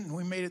didn't, and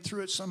we made it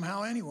through it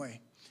somehow anyway.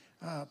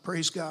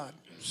 Praise God.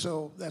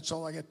 So that's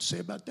all I got to say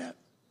about that.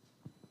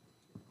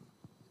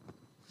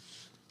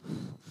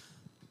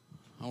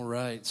 All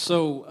right.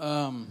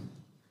 So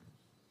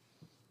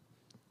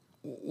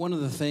one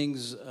of the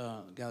things,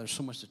 God, there's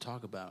so much to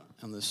talk about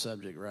on this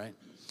subject, right?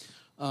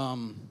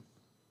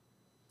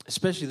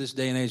 Especially this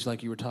day and age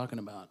like you were talking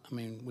about. I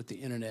mean, with the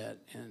internet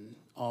and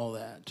all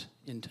that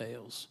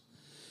entails.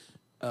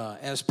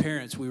 As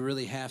parents, we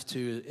really have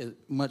to,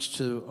 much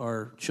to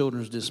our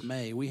children's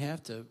dismay, we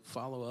have to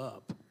follow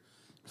up,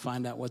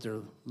 find out what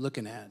they're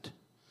looking at,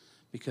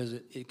 because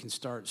it can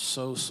start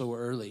so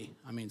early.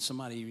 I mean,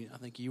 somebody, I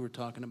think you were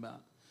talking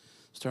about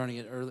starting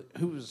it early.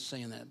 Who was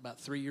saying that? About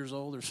 3 years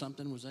old or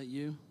something? Was that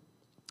you?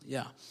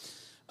 Yeah.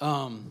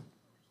 And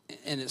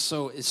it's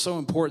so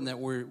important that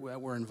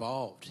we're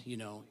involved,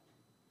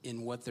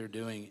 in what they're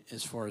doing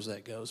as far as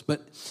that goes.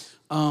 But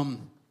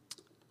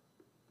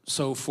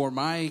so for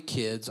my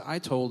kids, I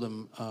told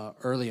them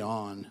early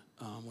on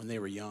when they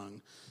were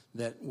young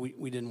that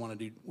we didn't want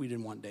dating. We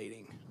didn't want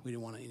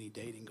any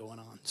dating going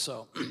on.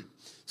 So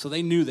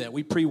they knew that.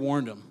 We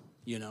pre-warned them,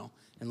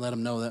 and let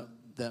them know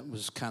that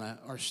was kind of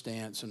our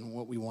stance and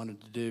what we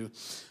wanted to do.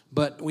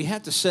 But we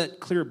have to set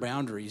clear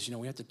boundaries.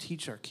 We have to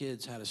teach our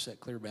kids how to set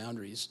clear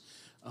boundaries.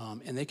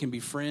 And they can be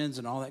friends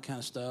and all that kind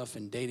of stuff,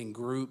 and dating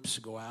groups,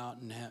 go out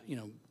and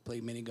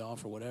play mini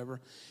golf or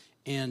whatever.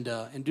 And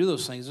do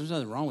those things. There's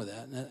nothing wrong with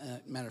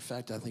that. Matter of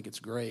fact, I think it's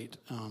great.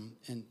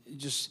 And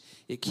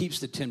it keeps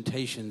the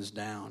temptations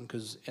down,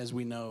 because as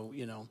we know,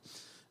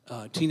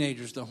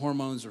 teenagers, the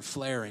hormones are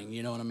flaring.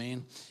 You know what I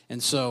mean?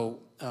 And so,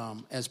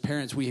 as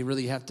parents, we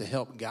really have to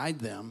help guide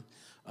them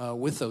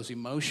with those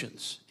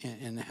emotions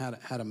and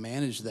how to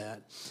manage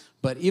that.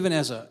 But even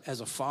as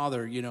a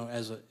father,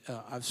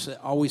 I've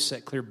always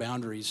set clear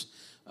boundaries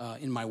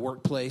in my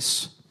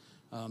workplace,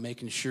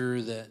 making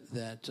sure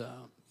that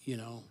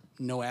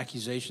no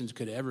accusations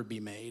could ever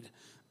be made.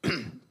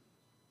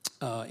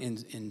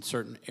 in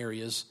certain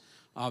areas.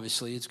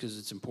 Obviously, it's because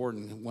it's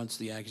important. Once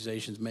the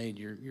accusation's made,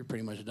 you're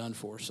pretty much done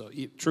for. So,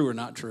 true or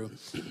not true,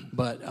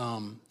 but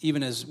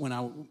even as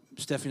when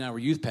Stephanie and I were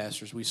youth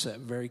pastors, we set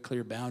very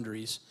clear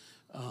boundaries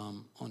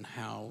on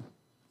how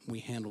we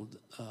handled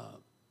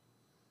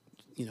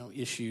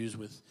issues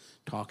with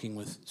talking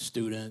with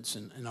students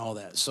and all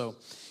that. So,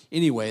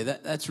 anyway,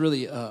 that's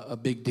really a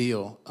big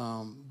deal.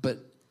 But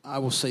I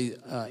will say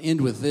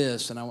end with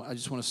this, and I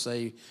just want to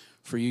say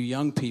for you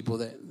young people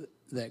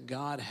that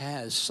God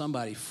has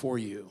somebody for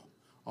you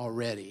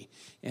already.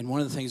 And one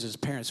of the things as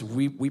parents,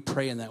 we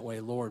pray in that way,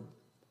 Lord,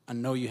 I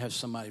know you have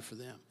somebody for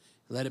them.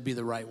 Let it be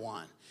the right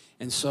one.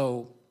 And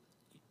so,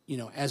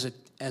 as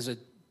a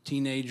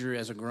teenager,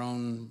 as a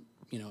grown,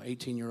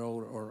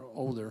 18-year-old or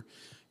older,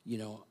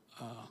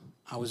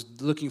 I was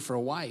looking for a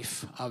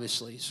wife,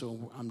 obviously.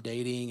 So I'm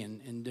dating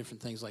and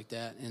different things like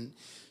that. And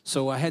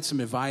so I had some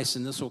advice,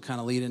 and this will kind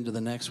of lead into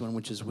the next one,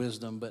 which is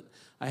wisdom. But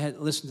I had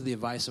listened to the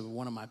advice of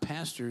one of my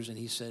pastors, and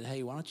he said,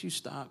 hey, why don't you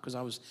stop? Because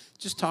I was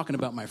just talking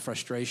about my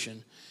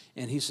frustration.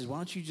 And he said, why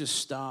don't you just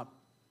stop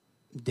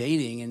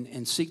dating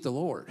and seek the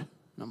Lord? And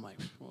I'm like,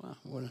 wow,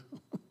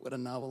 what a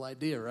novel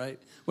idea, right?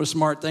 What a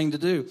smart thing to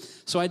do.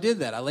 So I did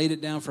that. I laid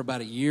it down for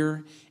about a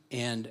year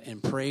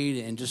and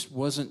prayed and just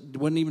wasn't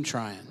even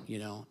trying,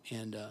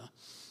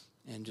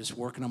 and just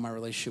working on my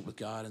relationship with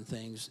God and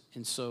things.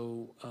 And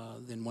so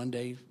then one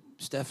day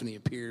Stephanie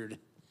appeared.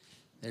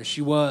 There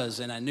she was,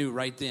 and I knew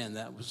right then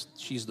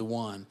she's the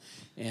one.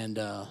 And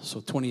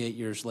so 28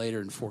 years later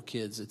and 4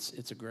 kids,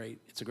 it's a great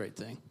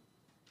thing.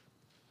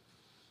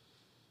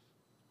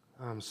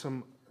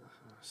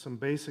 Some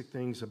basic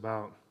things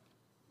about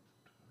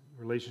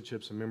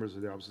relationships and members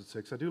of the opposite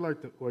sex. I do like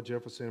what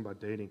Jeff was saying about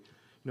dating.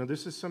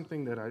 This is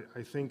something that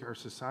I think our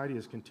society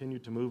has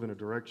continued to move in a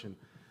direction.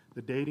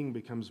 The dating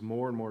becomes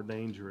more and more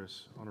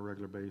dangerous on a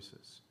regular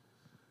basis.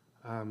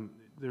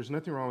 There's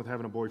nothing wrong with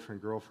having a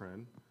boyfriend,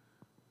 girlfriend.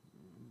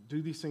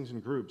 Do these things in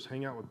groups,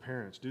 hang out with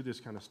parents, do this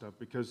kind of stuff,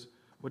 because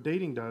what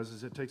dating does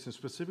is it takes, and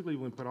specifically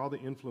when we put all the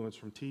influence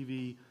from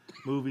TV,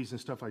 movies,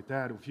 and stuff like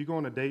that, if you go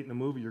on a date in a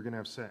movie, you're going to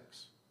have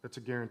sex. That's a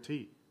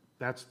guarantee.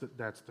 That's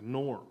the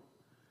norm.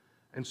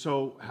 And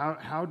so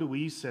how do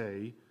we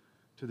say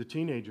to the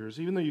teenagers,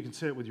 even though you can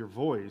say it with your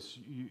voice,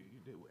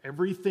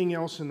 everything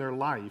else in their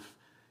life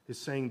is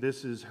saying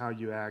this is how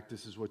you act,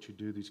 this is what you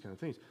do, these kind of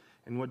things.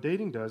 And what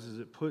dating does is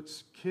it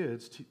puts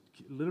kids,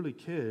 literally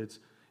kids,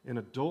 in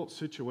adult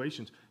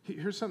situations.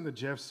 Here's something that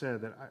Jeff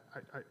said that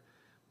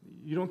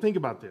you don't think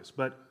about this,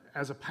 but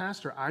as a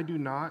pastor, I do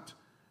not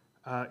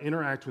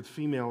interact with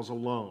females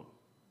alone.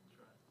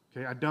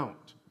 Okay, I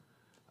don't.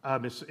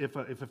 If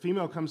a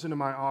female comes into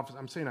my office,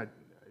 I'm saying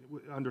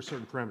under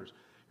certain parameters.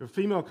 If a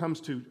female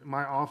comes to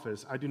my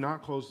office, I do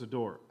not close the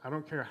door. I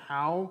don't care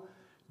how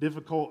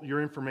difficult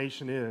your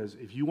information is.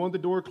 If you want the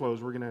door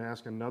closed, we're going to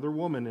ask another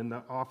woman in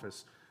the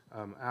office,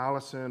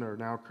 Allison or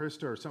now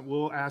Krista or something.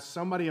 We'll ask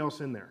somebody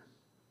else in there.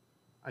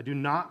 I do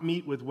not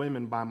meet with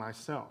women by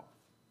myself.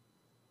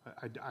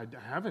 I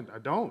haven't. I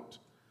don't.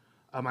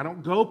 I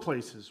don't go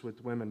places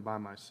with women by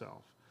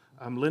myself.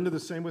 Linda, the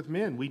same with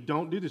men. We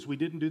don't do this. We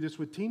didn't do this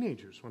with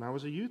teenagers when I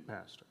was a youth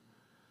pastor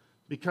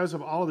because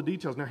of all the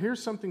details. Now,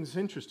 here's something that's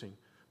interesting.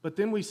 But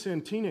then we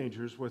send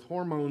teenagers with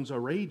hormones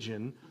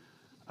a-raging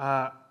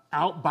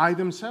out by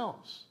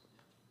themselves.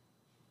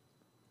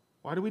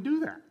 Why do we do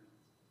that?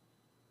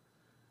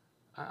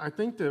 I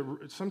think that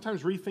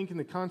sometimes rethinking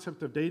the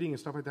concept of dating and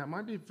stuff like that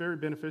might be very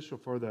beneficial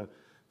for the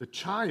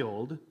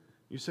child.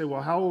 You say,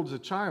 well, how old is a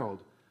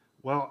child?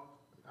 Well,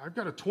 I've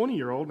got a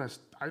 20-year-old, and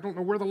I don't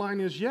know where the line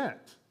is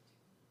yet.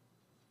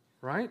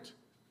 Right?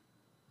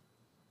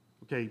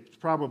 Okay,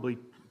 probably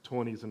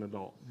 20 is an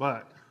adult,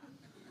 but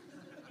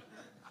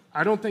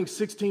I don't think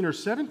 16 or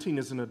 17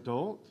 is an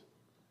adult.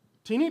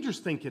 Teenagers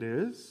think it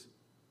is,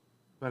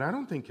 but I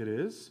don't think it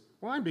is.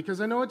 Why?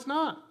 Because I know it's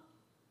not.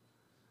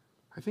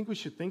 I think we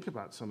should think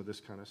about some of this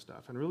kind of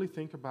stuff and really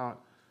think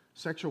about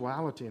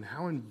sexuality and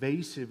how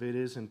invasive it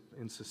is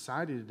in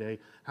society today,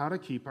 how to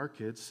keep our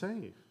kids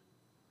safe.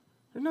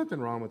 There's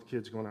nothing wrong with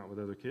kids going out with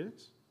other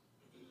kids.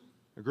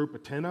 A group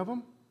of 10 of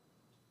them.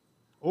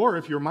 Or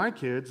if you're my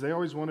kids, they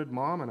always wanted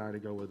Mom and I to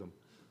go with them.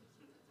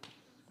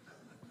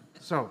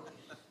 So,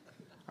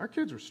 our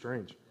kids were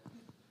strange.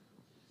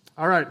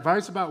 All right,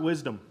 advice about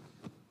wisdom.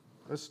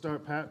 Let's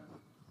start, Pat.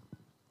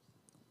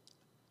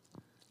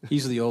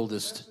 He's the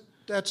oldest.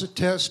 That's a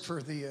test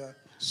for the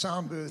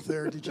sound booth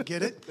there. Did you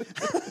get it?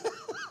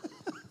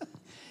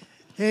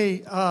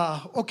 Hey,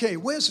 okay,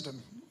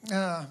 wisdom.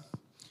 The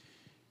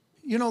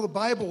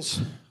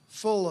Bible's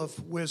full of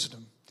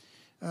wisdom.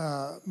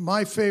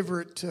 My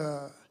favorite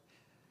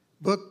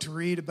book to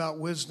read about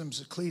wisdom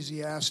is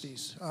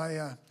Ecclesiastes.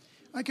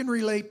 I can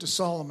relate to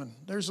Solomon.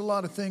 There's a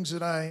lot of things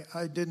that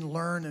I didn't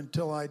learn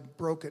until I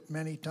broke it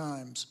many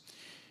times.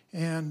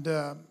 And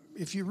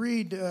if you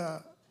read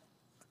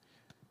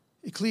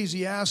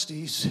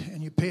Ecclesiastes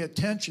and you pay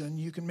attention,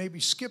 you can maybe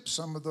skip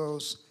some of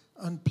those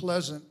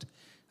unpleasant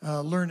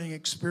learning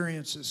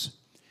experiences.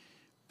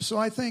 So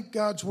I think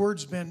God's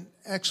Word's been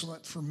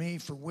excellent for me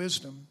for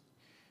wisdom.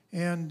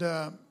 And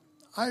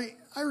I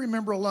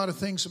remember a lot of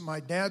things that my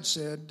dad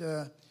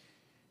said.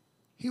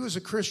 He was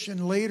a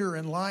Christian later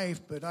in life,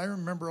 but I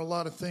remember a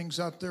lot of things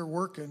out there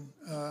working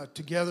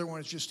together when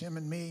it's just him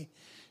and me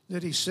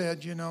that he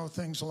said,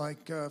 things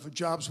like, if a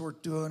job's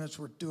worth doing, it's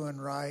worth doing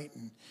right.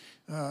 And,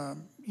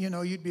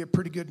 you'd be a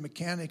pretty good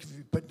mechanic if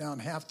you put down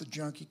half the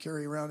junk you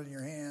carry around in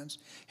your hands,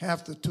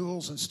 half the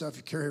tools and stuff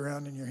you carry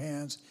around in your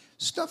hands,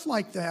 stuff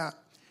like that.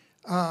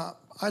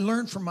 I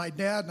learned from my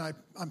dad, and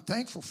I'm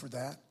thankful for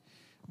that.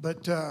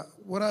 But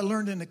what I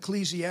learned in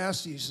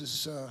Ecclesiastes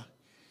is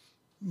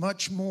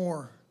much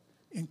more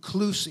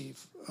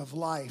inclusive of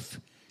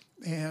life.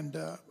 And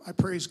I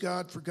praise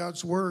God for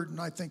God's word, and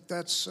I think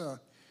that's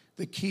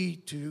the key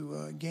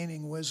to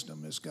gaining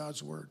wisdom is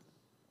God's word.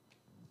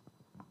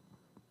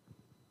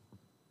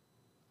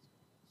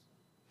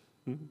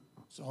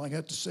 That's all I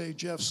got to say.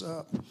 Jeff's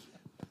up.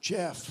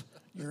 Jeff,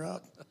 you're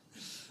up.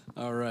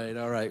 All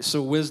right.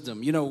 So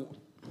wisdom.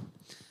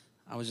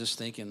 I was just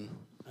thinking,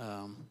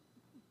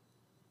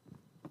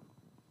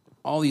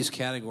 all these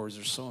categories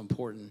are so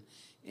important.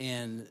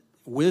 And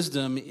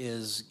wisdom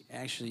is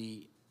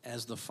actually,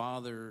 as the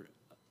father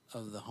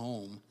of the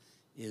home,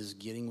 is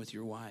getting with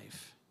your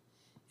wife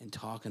and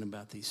talking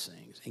about these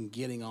things and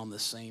getting on the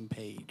same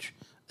page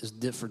as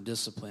for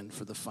discipline,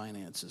 for the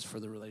finances, for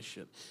the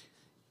relationship.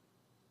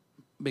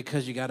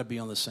 Because you got to be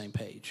on the same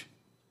page.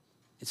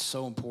 It's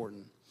so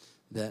important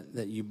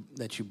that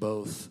you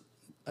both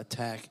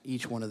attack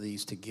each one of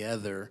these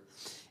together.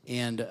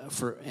 And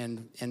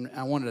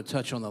I wanted to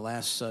touch on the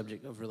last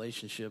subject of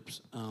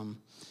relationships.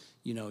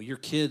 Your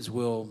kids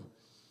will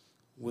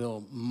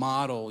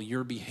model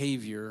your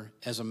behavior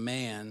as a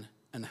man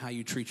and how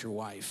you treat your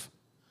wife.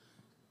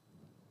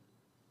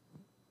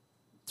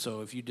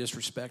 So if you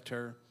disrespect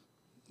her,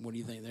 what do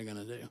you think they're going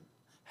to do?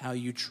 How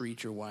you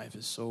treat your wife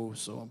is so,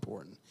 so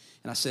important.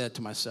 And I said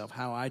to myself,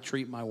 how I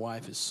treat my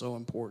wife is so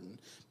important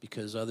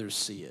because others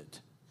see it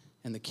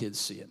and the kids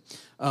see it.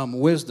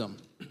 Wisdom.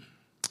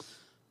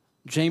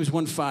 James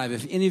 1:5,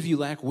 if any of you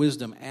lack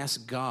wisdom,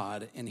 ask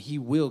God, and he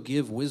will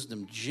give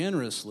wisdom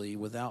generously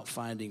without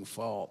finding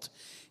fault.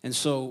 And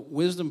so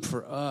wisdom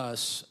for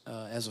us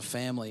as a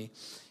family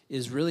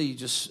is really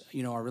just,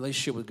 our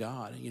relationship with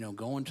God,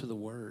 going to the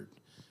Word,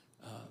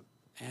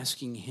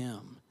 asking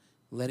him,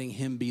 letting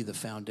him be the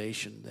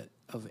foundation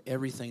of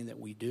everything that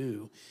we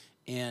do.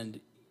 And,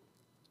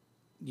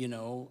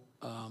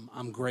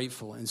 I'm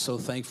grateful and so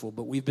thankful,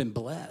 but we've been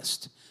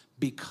blessed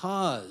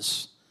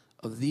because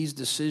of these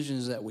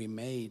decisions that we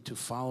made to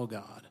follow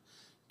God,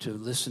 to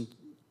listen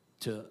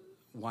to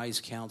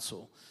wise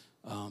counsel,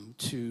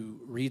 to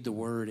read the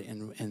Word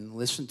and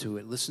listen to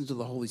it, listen to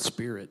the Holy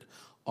Spirit,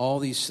 all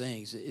these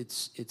things.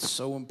 It's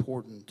so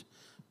important,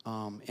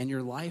 and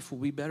your life will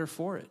be better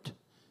for it.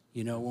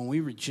 When we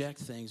reject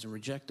things and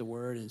reject the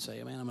Word and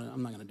say, man,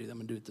 I'm not going to do that, I'm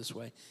going to do it this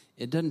way,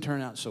 it doesn't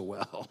turn out so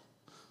well,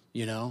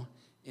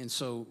 And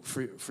so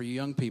for you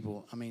young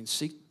people,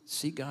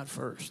 seek God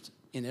first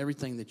in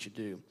everything that you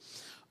do.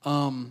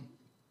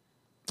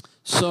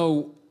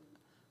 So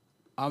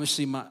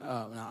obviously,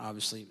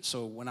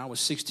 so when I was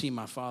 16,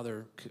 my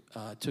father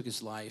took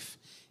his life,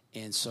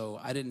 and so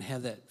I didn't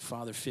have that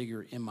father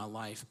figure in my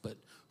life, but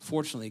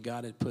fortunately,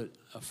 God had put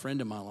a friend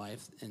in my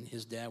life, and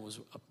his dad was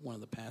one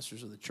of the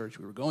pastors of the church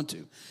we were going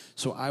to.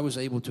 So I was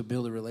able to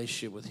build a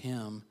relationship with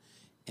him,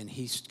 and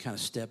he kind of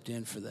stepped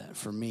in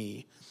for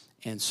me.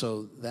 And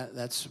so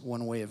that's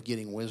one way of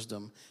getting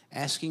wisdom.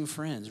 Asking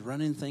friends,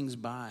 running things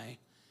by,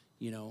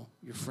 your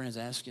friends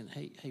asking,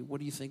 hey, what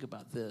do you think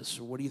about this?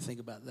 Or what do you think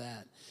about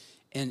that?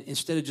 And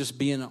instead of just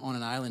being on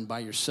an island by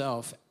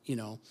yourself,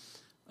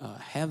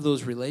 have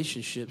those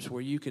relationships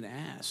where you can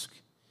ask.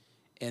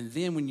 And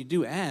then when you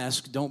do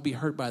ask, don't be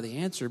hurt by the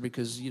answer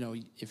because,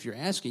 if you're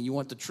asking, you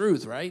want the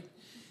truth, right?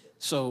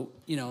 So,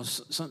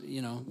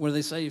 what do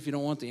they say? If you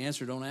don't want the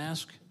answer, don't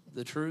ask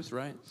the truth,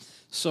 right?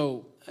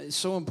 So it's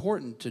so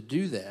important to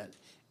do that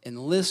and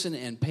listen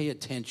and pay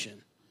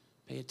attention.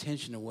 Pay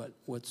attention to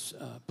what's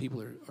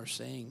people are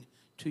saying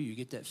to you.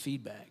 Get that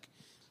feedback,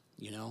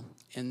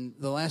 And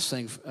the last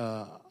thing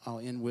I'll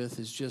end with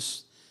is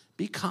just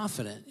be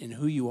confident in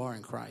who you are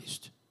in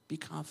Christ. Be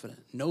confident.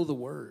 Know the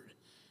Word.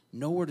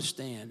 Know where to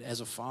stand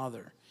as a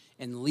father,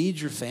 and lead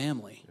your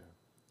family. Yeah.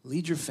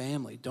 Lead your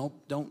family.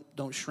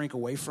 Don't shrink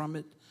away from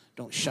it.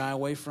 Don't shy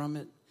away from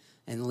it,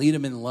 and lead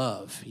them in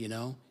love.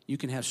 You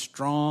can have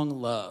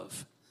strong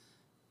love,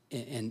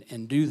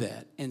 and do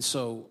that. And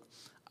so,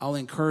 I'll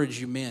encourage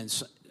you, men.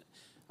 So,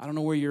 I don't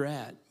know where you're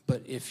at,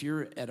 but if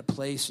you're at a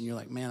place and you're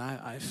like, man,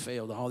 I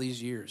failed all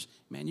these years,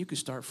 man, you can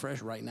start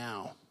fresh right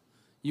now.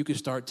 You can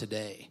start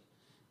today,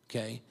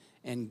 okay?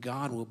 And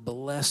God will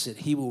bless it.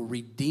 He will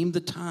redeem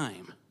the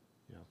time.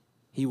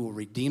 He will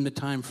redeem the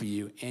time for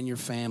you and your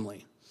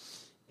family.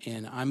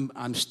 And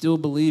I'm still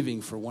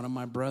believing for one of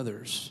my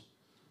brothers,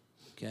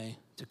 okay,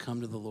 to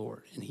come to the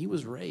Lord. And he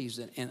was raised,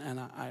 and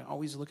I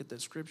always look at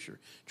that scripture,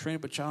 train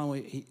up a child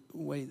in the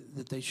way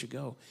that they should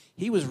go.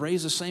 He was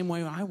raised the same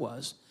way I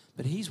was,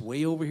 but he's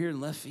way over here in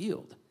left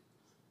field.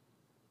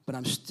 But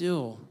I'm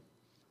still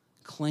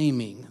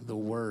claiming the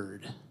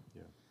word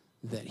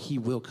that he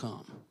will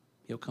come.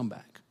 He'll come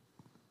back.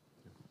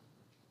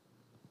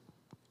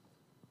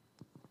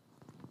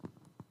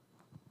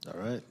 All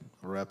right,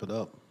 I'll wrap it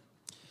up.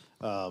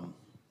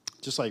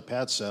 Just like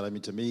Pat said, I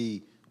mean, to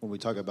me, when we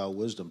talk about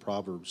wisdom,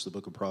 Proverbs, the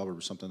book of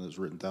Proverbs, something that was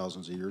written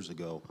thousands of years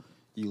ago,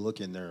 you look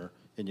in there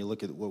and you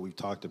look at what we've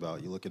talked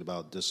about. You look at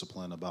about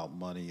discipline, about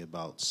money,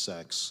 about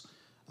sex.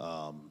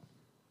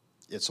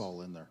 It's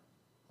all in there,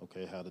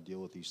 okay, how to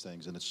deal with these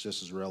things. And it's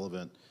just as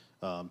relevant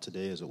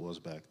today as it was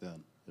back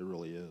then. It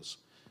really is.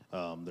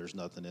 There's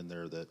nothing in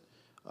there that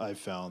I've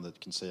found that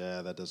can say,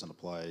 that doesn't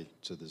apply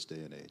to this day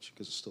and age,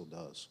 because it still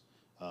does.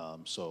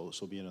 So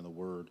being in the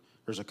Word,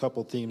 there's a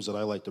couple themes that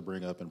I like to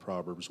bring up in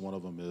Proverbs. One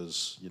of them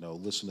is,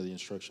 listen to the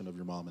instruction of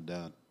your mom and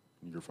dad,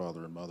 your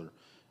father and mother,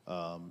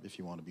 if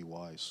you want to be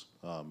wise.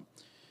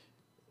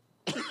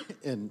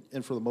 And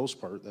for the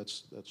most part,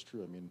 that's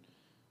true. I mean,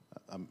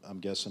 I'm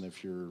guessing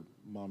if your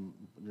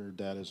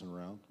dad isn't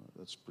around,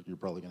 you're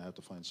probably going to have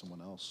to find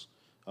someone else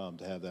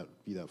to have that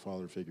be that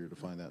father figure to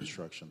find that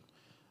instruction.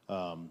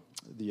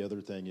 The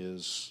other thing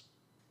is,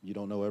 you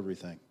don't know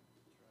everything.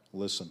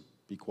 Listen,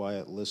 be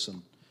quiet,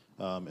 listen,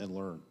 and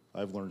learn.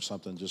 I've learned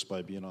something just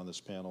by being on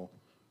this panel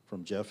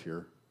from Jeff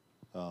here.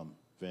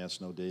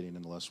 Vance, no dating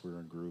unless we're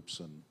in groups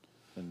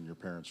and your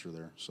parents are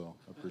there. So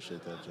I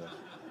appreciate that, Jeff.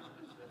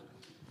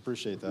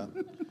 Appreciate that.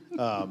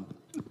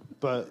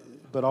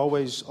 But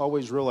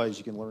always realize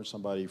you can learn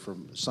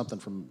something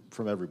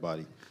from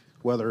everybody.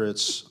 Whether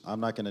it's, I'm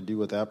not going to do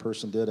what that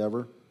person did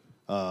ever,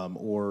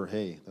 or,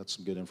 hey, that's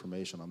some good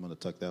information. I'm going to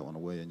tuck that one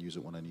away and use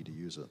it when I need to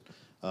use it.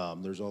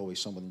 There's always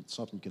something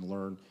you can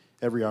learn.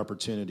 Every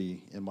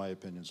opportunity, in my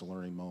opinion, is a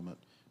learning moment.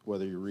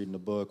 Whether you're reading a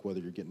book, whether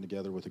you're getting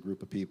together with a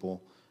group of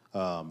people,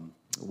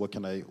 what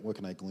can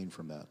I glean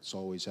from that? So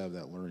always have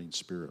that learning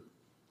spirit.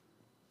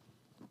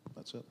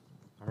 That's it.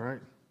 All right.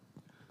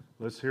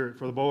 Let's hear it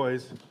for the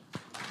boys.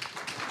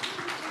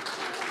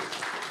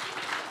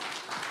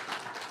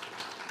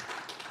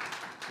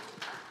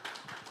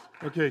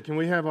 Okay, can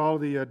we have all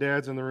the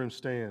dads in the room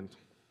stand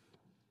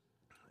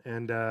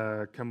and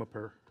come up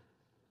here?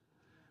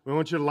 We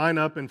want you to line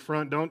up in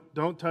front.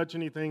 Don't touch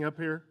anything up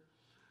here.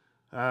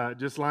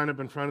 Just line up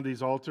in front of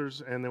these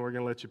altars, and then we're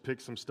going to let you pick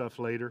some stuff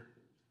later.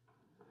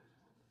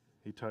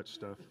 He touched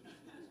stuff.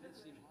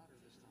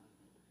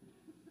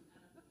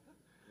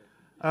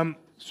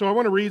 So I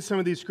want to read some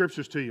of these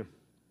scriptures to you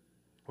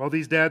while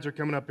these dads are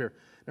coming up here.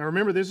 Now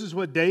remember, this is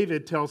what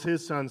David tells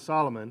his son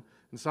Solomon,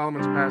 and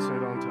Solomon's passing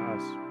it on to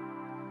us.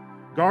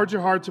 Guard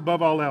your hearts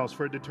above all else,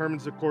 for it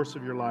determines the course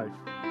of your life.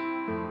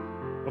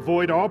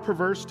 Avoid all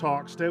perverse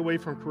talk. Stay away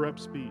from corrupt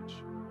speech.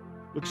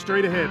 Look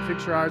straight ahead.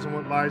 Fix your eyes on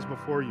what lies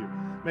before you.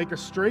 Make a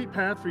straight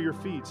path for your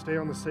feet. Stay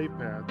on the safe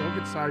path. Don't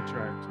get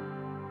sidetracked.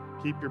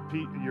 Keep your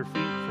feet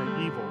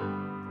from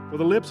evil. For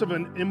the lips of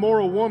an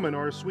immoral woman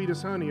are as sweet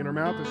as honey, and her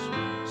mouth is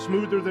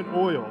smoother than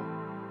oil.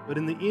 But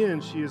in the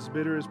end, she is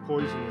bitter as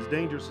poison, as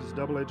dangerous as a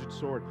double-edged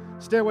sword.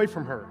 Stay away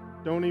from her.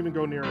 Don't even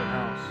go near her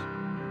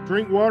house.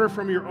 Drink water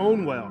from your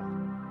own well.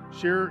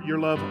 Share your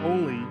love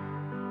only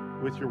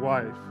with your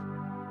wife.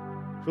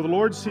 For the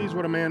Lord sees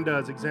what a man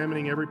does,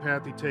 examining every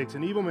path he takes.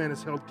 An evil man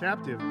is held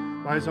captive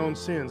by his own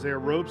sins. They are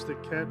ropes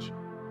that catch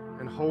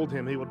and hold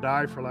him. He will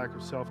die for lack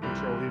of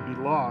self-control. He will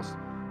be lost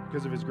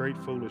because of his great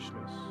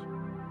foolishness.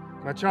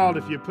 My child,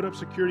 if you have put up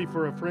security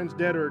for a friend's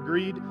debt or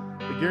agreed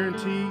the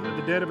guarantee of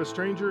the debt of a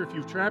stranger, if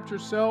you've trapped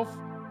yourself,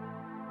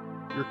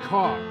 you're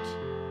caught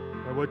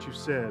by what you've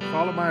said.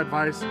 Follow my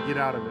advice and get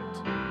out of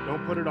it.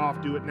 Don't put it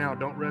off. Do it now.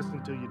 Don't rest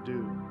until you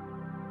do.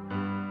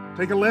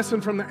 Take a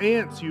lesson from the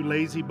ants, you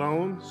lazy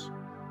bones.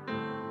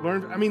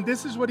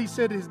 This is what he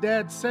said his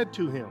dad said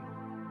to him.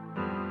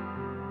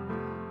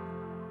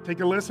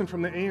 Take a lesson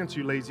from the ants,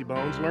 you lazy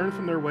bones. Learn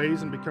from their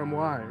ways and become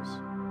wise.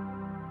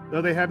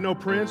 Though they have no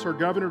prince or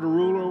governor to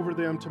rule over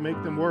them to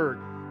make them work,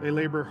 they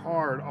labor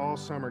hard all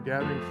summer,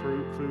 gathering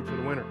food for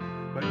the winter.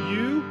 But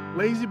you,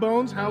 lazy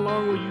bones, how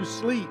long will you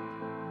sleep?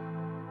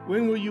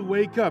 When will you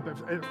wake up?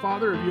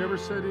 Father, have you ever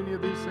said any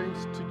of these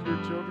things to your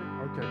children?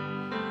 Okay.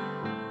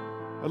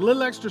 A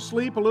little extra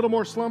sleep, a little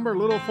more slumber, a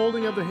little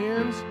folding of the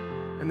hands,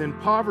 and then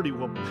poverty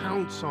will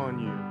pounce on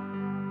you.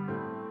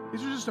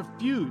 These are just a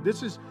few.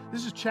 This is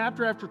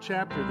chapter after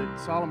chapter that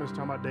Solomon's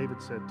talking about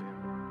David said to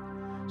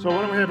him. So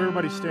why don't we have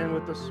everybody stand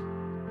with us?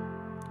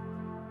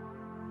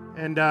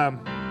 And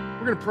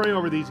we're going to pray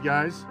over these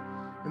guys,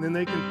 and then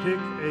they can pick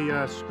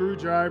a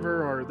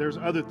screwdriver, or there's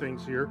other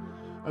things here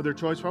of their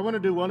choice. But I want to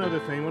do one other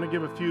thing. I want to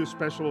give a few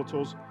special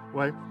tools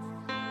away.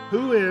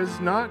 Who is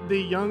not the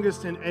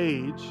youngest in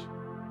age,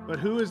 but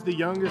who is the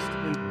youngest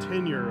in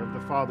tenure of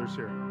the fathers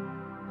here?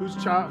 Whose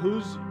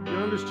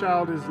youngest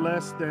child is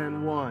less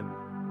than 1?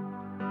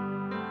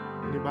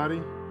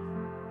 Anybody?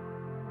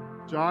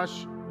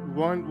 Josh,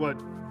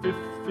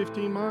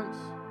 15 months?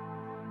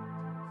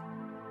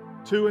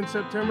 2 in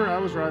September? I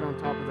was right on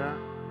top of that.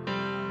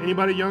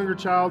 Anybody younger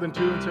child than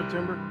 2 in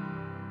September?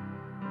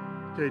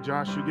 Okay,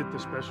 Josh, you get the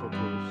special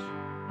tools.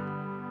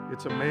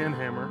 It's a man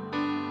hammer.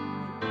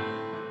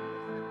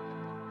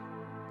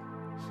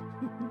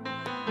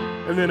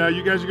 And then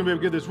you guys are going to be able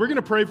to get this. We're going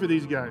to pray for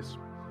these guys.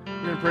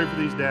 We're going to pray for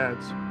these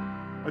dads.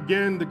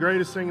 Again, the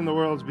greatest thing in the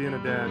world is being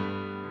a dad.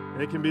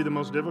 And it can be the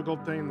most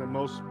difficult thing, the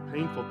most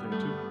painful thing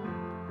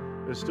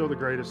too. It's still the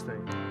greatest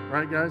thing.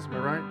 Right, guys? Am I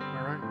right? Am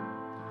I right?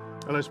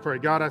 Well, let's pray.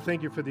 God, I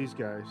thank you for these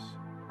guys.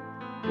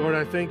 Lord,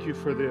 I thank you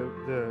for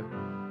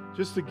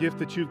just the gift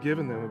that you've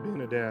given them of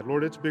being a dad.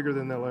 Lord, it's bigger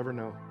than they'll ever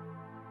know.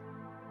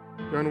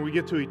 God, when we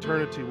get to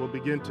eternity, we'll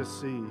begin to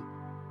see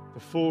the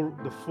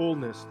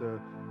fullness, the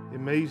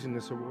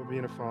amazingness of what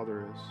being a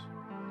father is.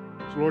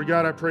 So, Lord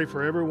God, I pray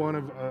for every one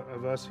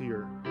of us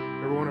here,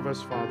 every one of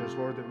us fathers,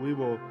 Lord, that we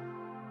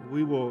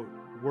will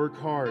work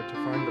hard to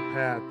find the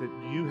path that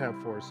you have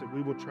for us, that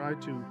we will try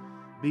to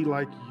be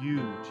like you,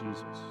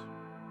 Jesus.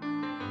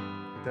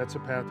 That's a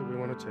path that we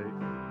want to take.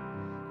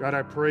 God,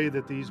 I pray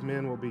that these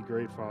men will be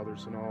great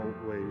fathers in all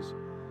ways.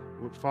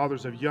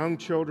 Fathers of young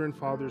children,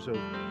 fathers of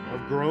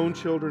grown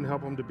children,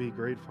 help them to be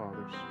great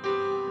fathers.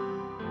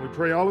 We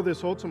pray all of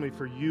this ultimately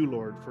for you,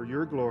 Lord, for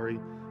your glory,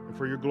 and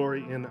for your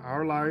glory in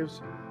our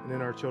lives and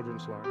in our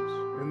children's lives.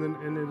 And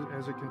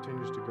as it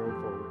continues to go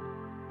forward.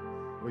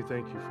 We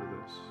thank you for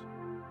this.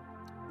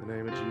 In the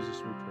name of Jesus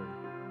we pray.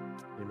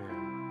 Amen.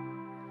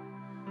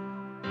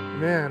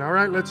 Amen. All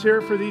right, let's hear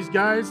it for these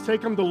guys.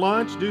 Take them to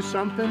lunch, do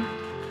something.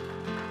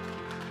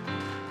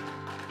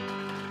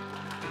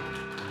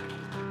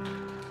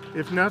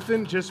 If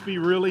nothing, just be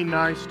really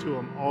nice to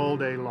them all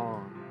day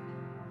long.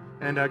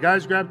 And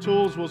guys, grab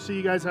tools. We'll see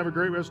you guys. Have a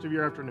great rest of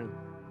your afternoon.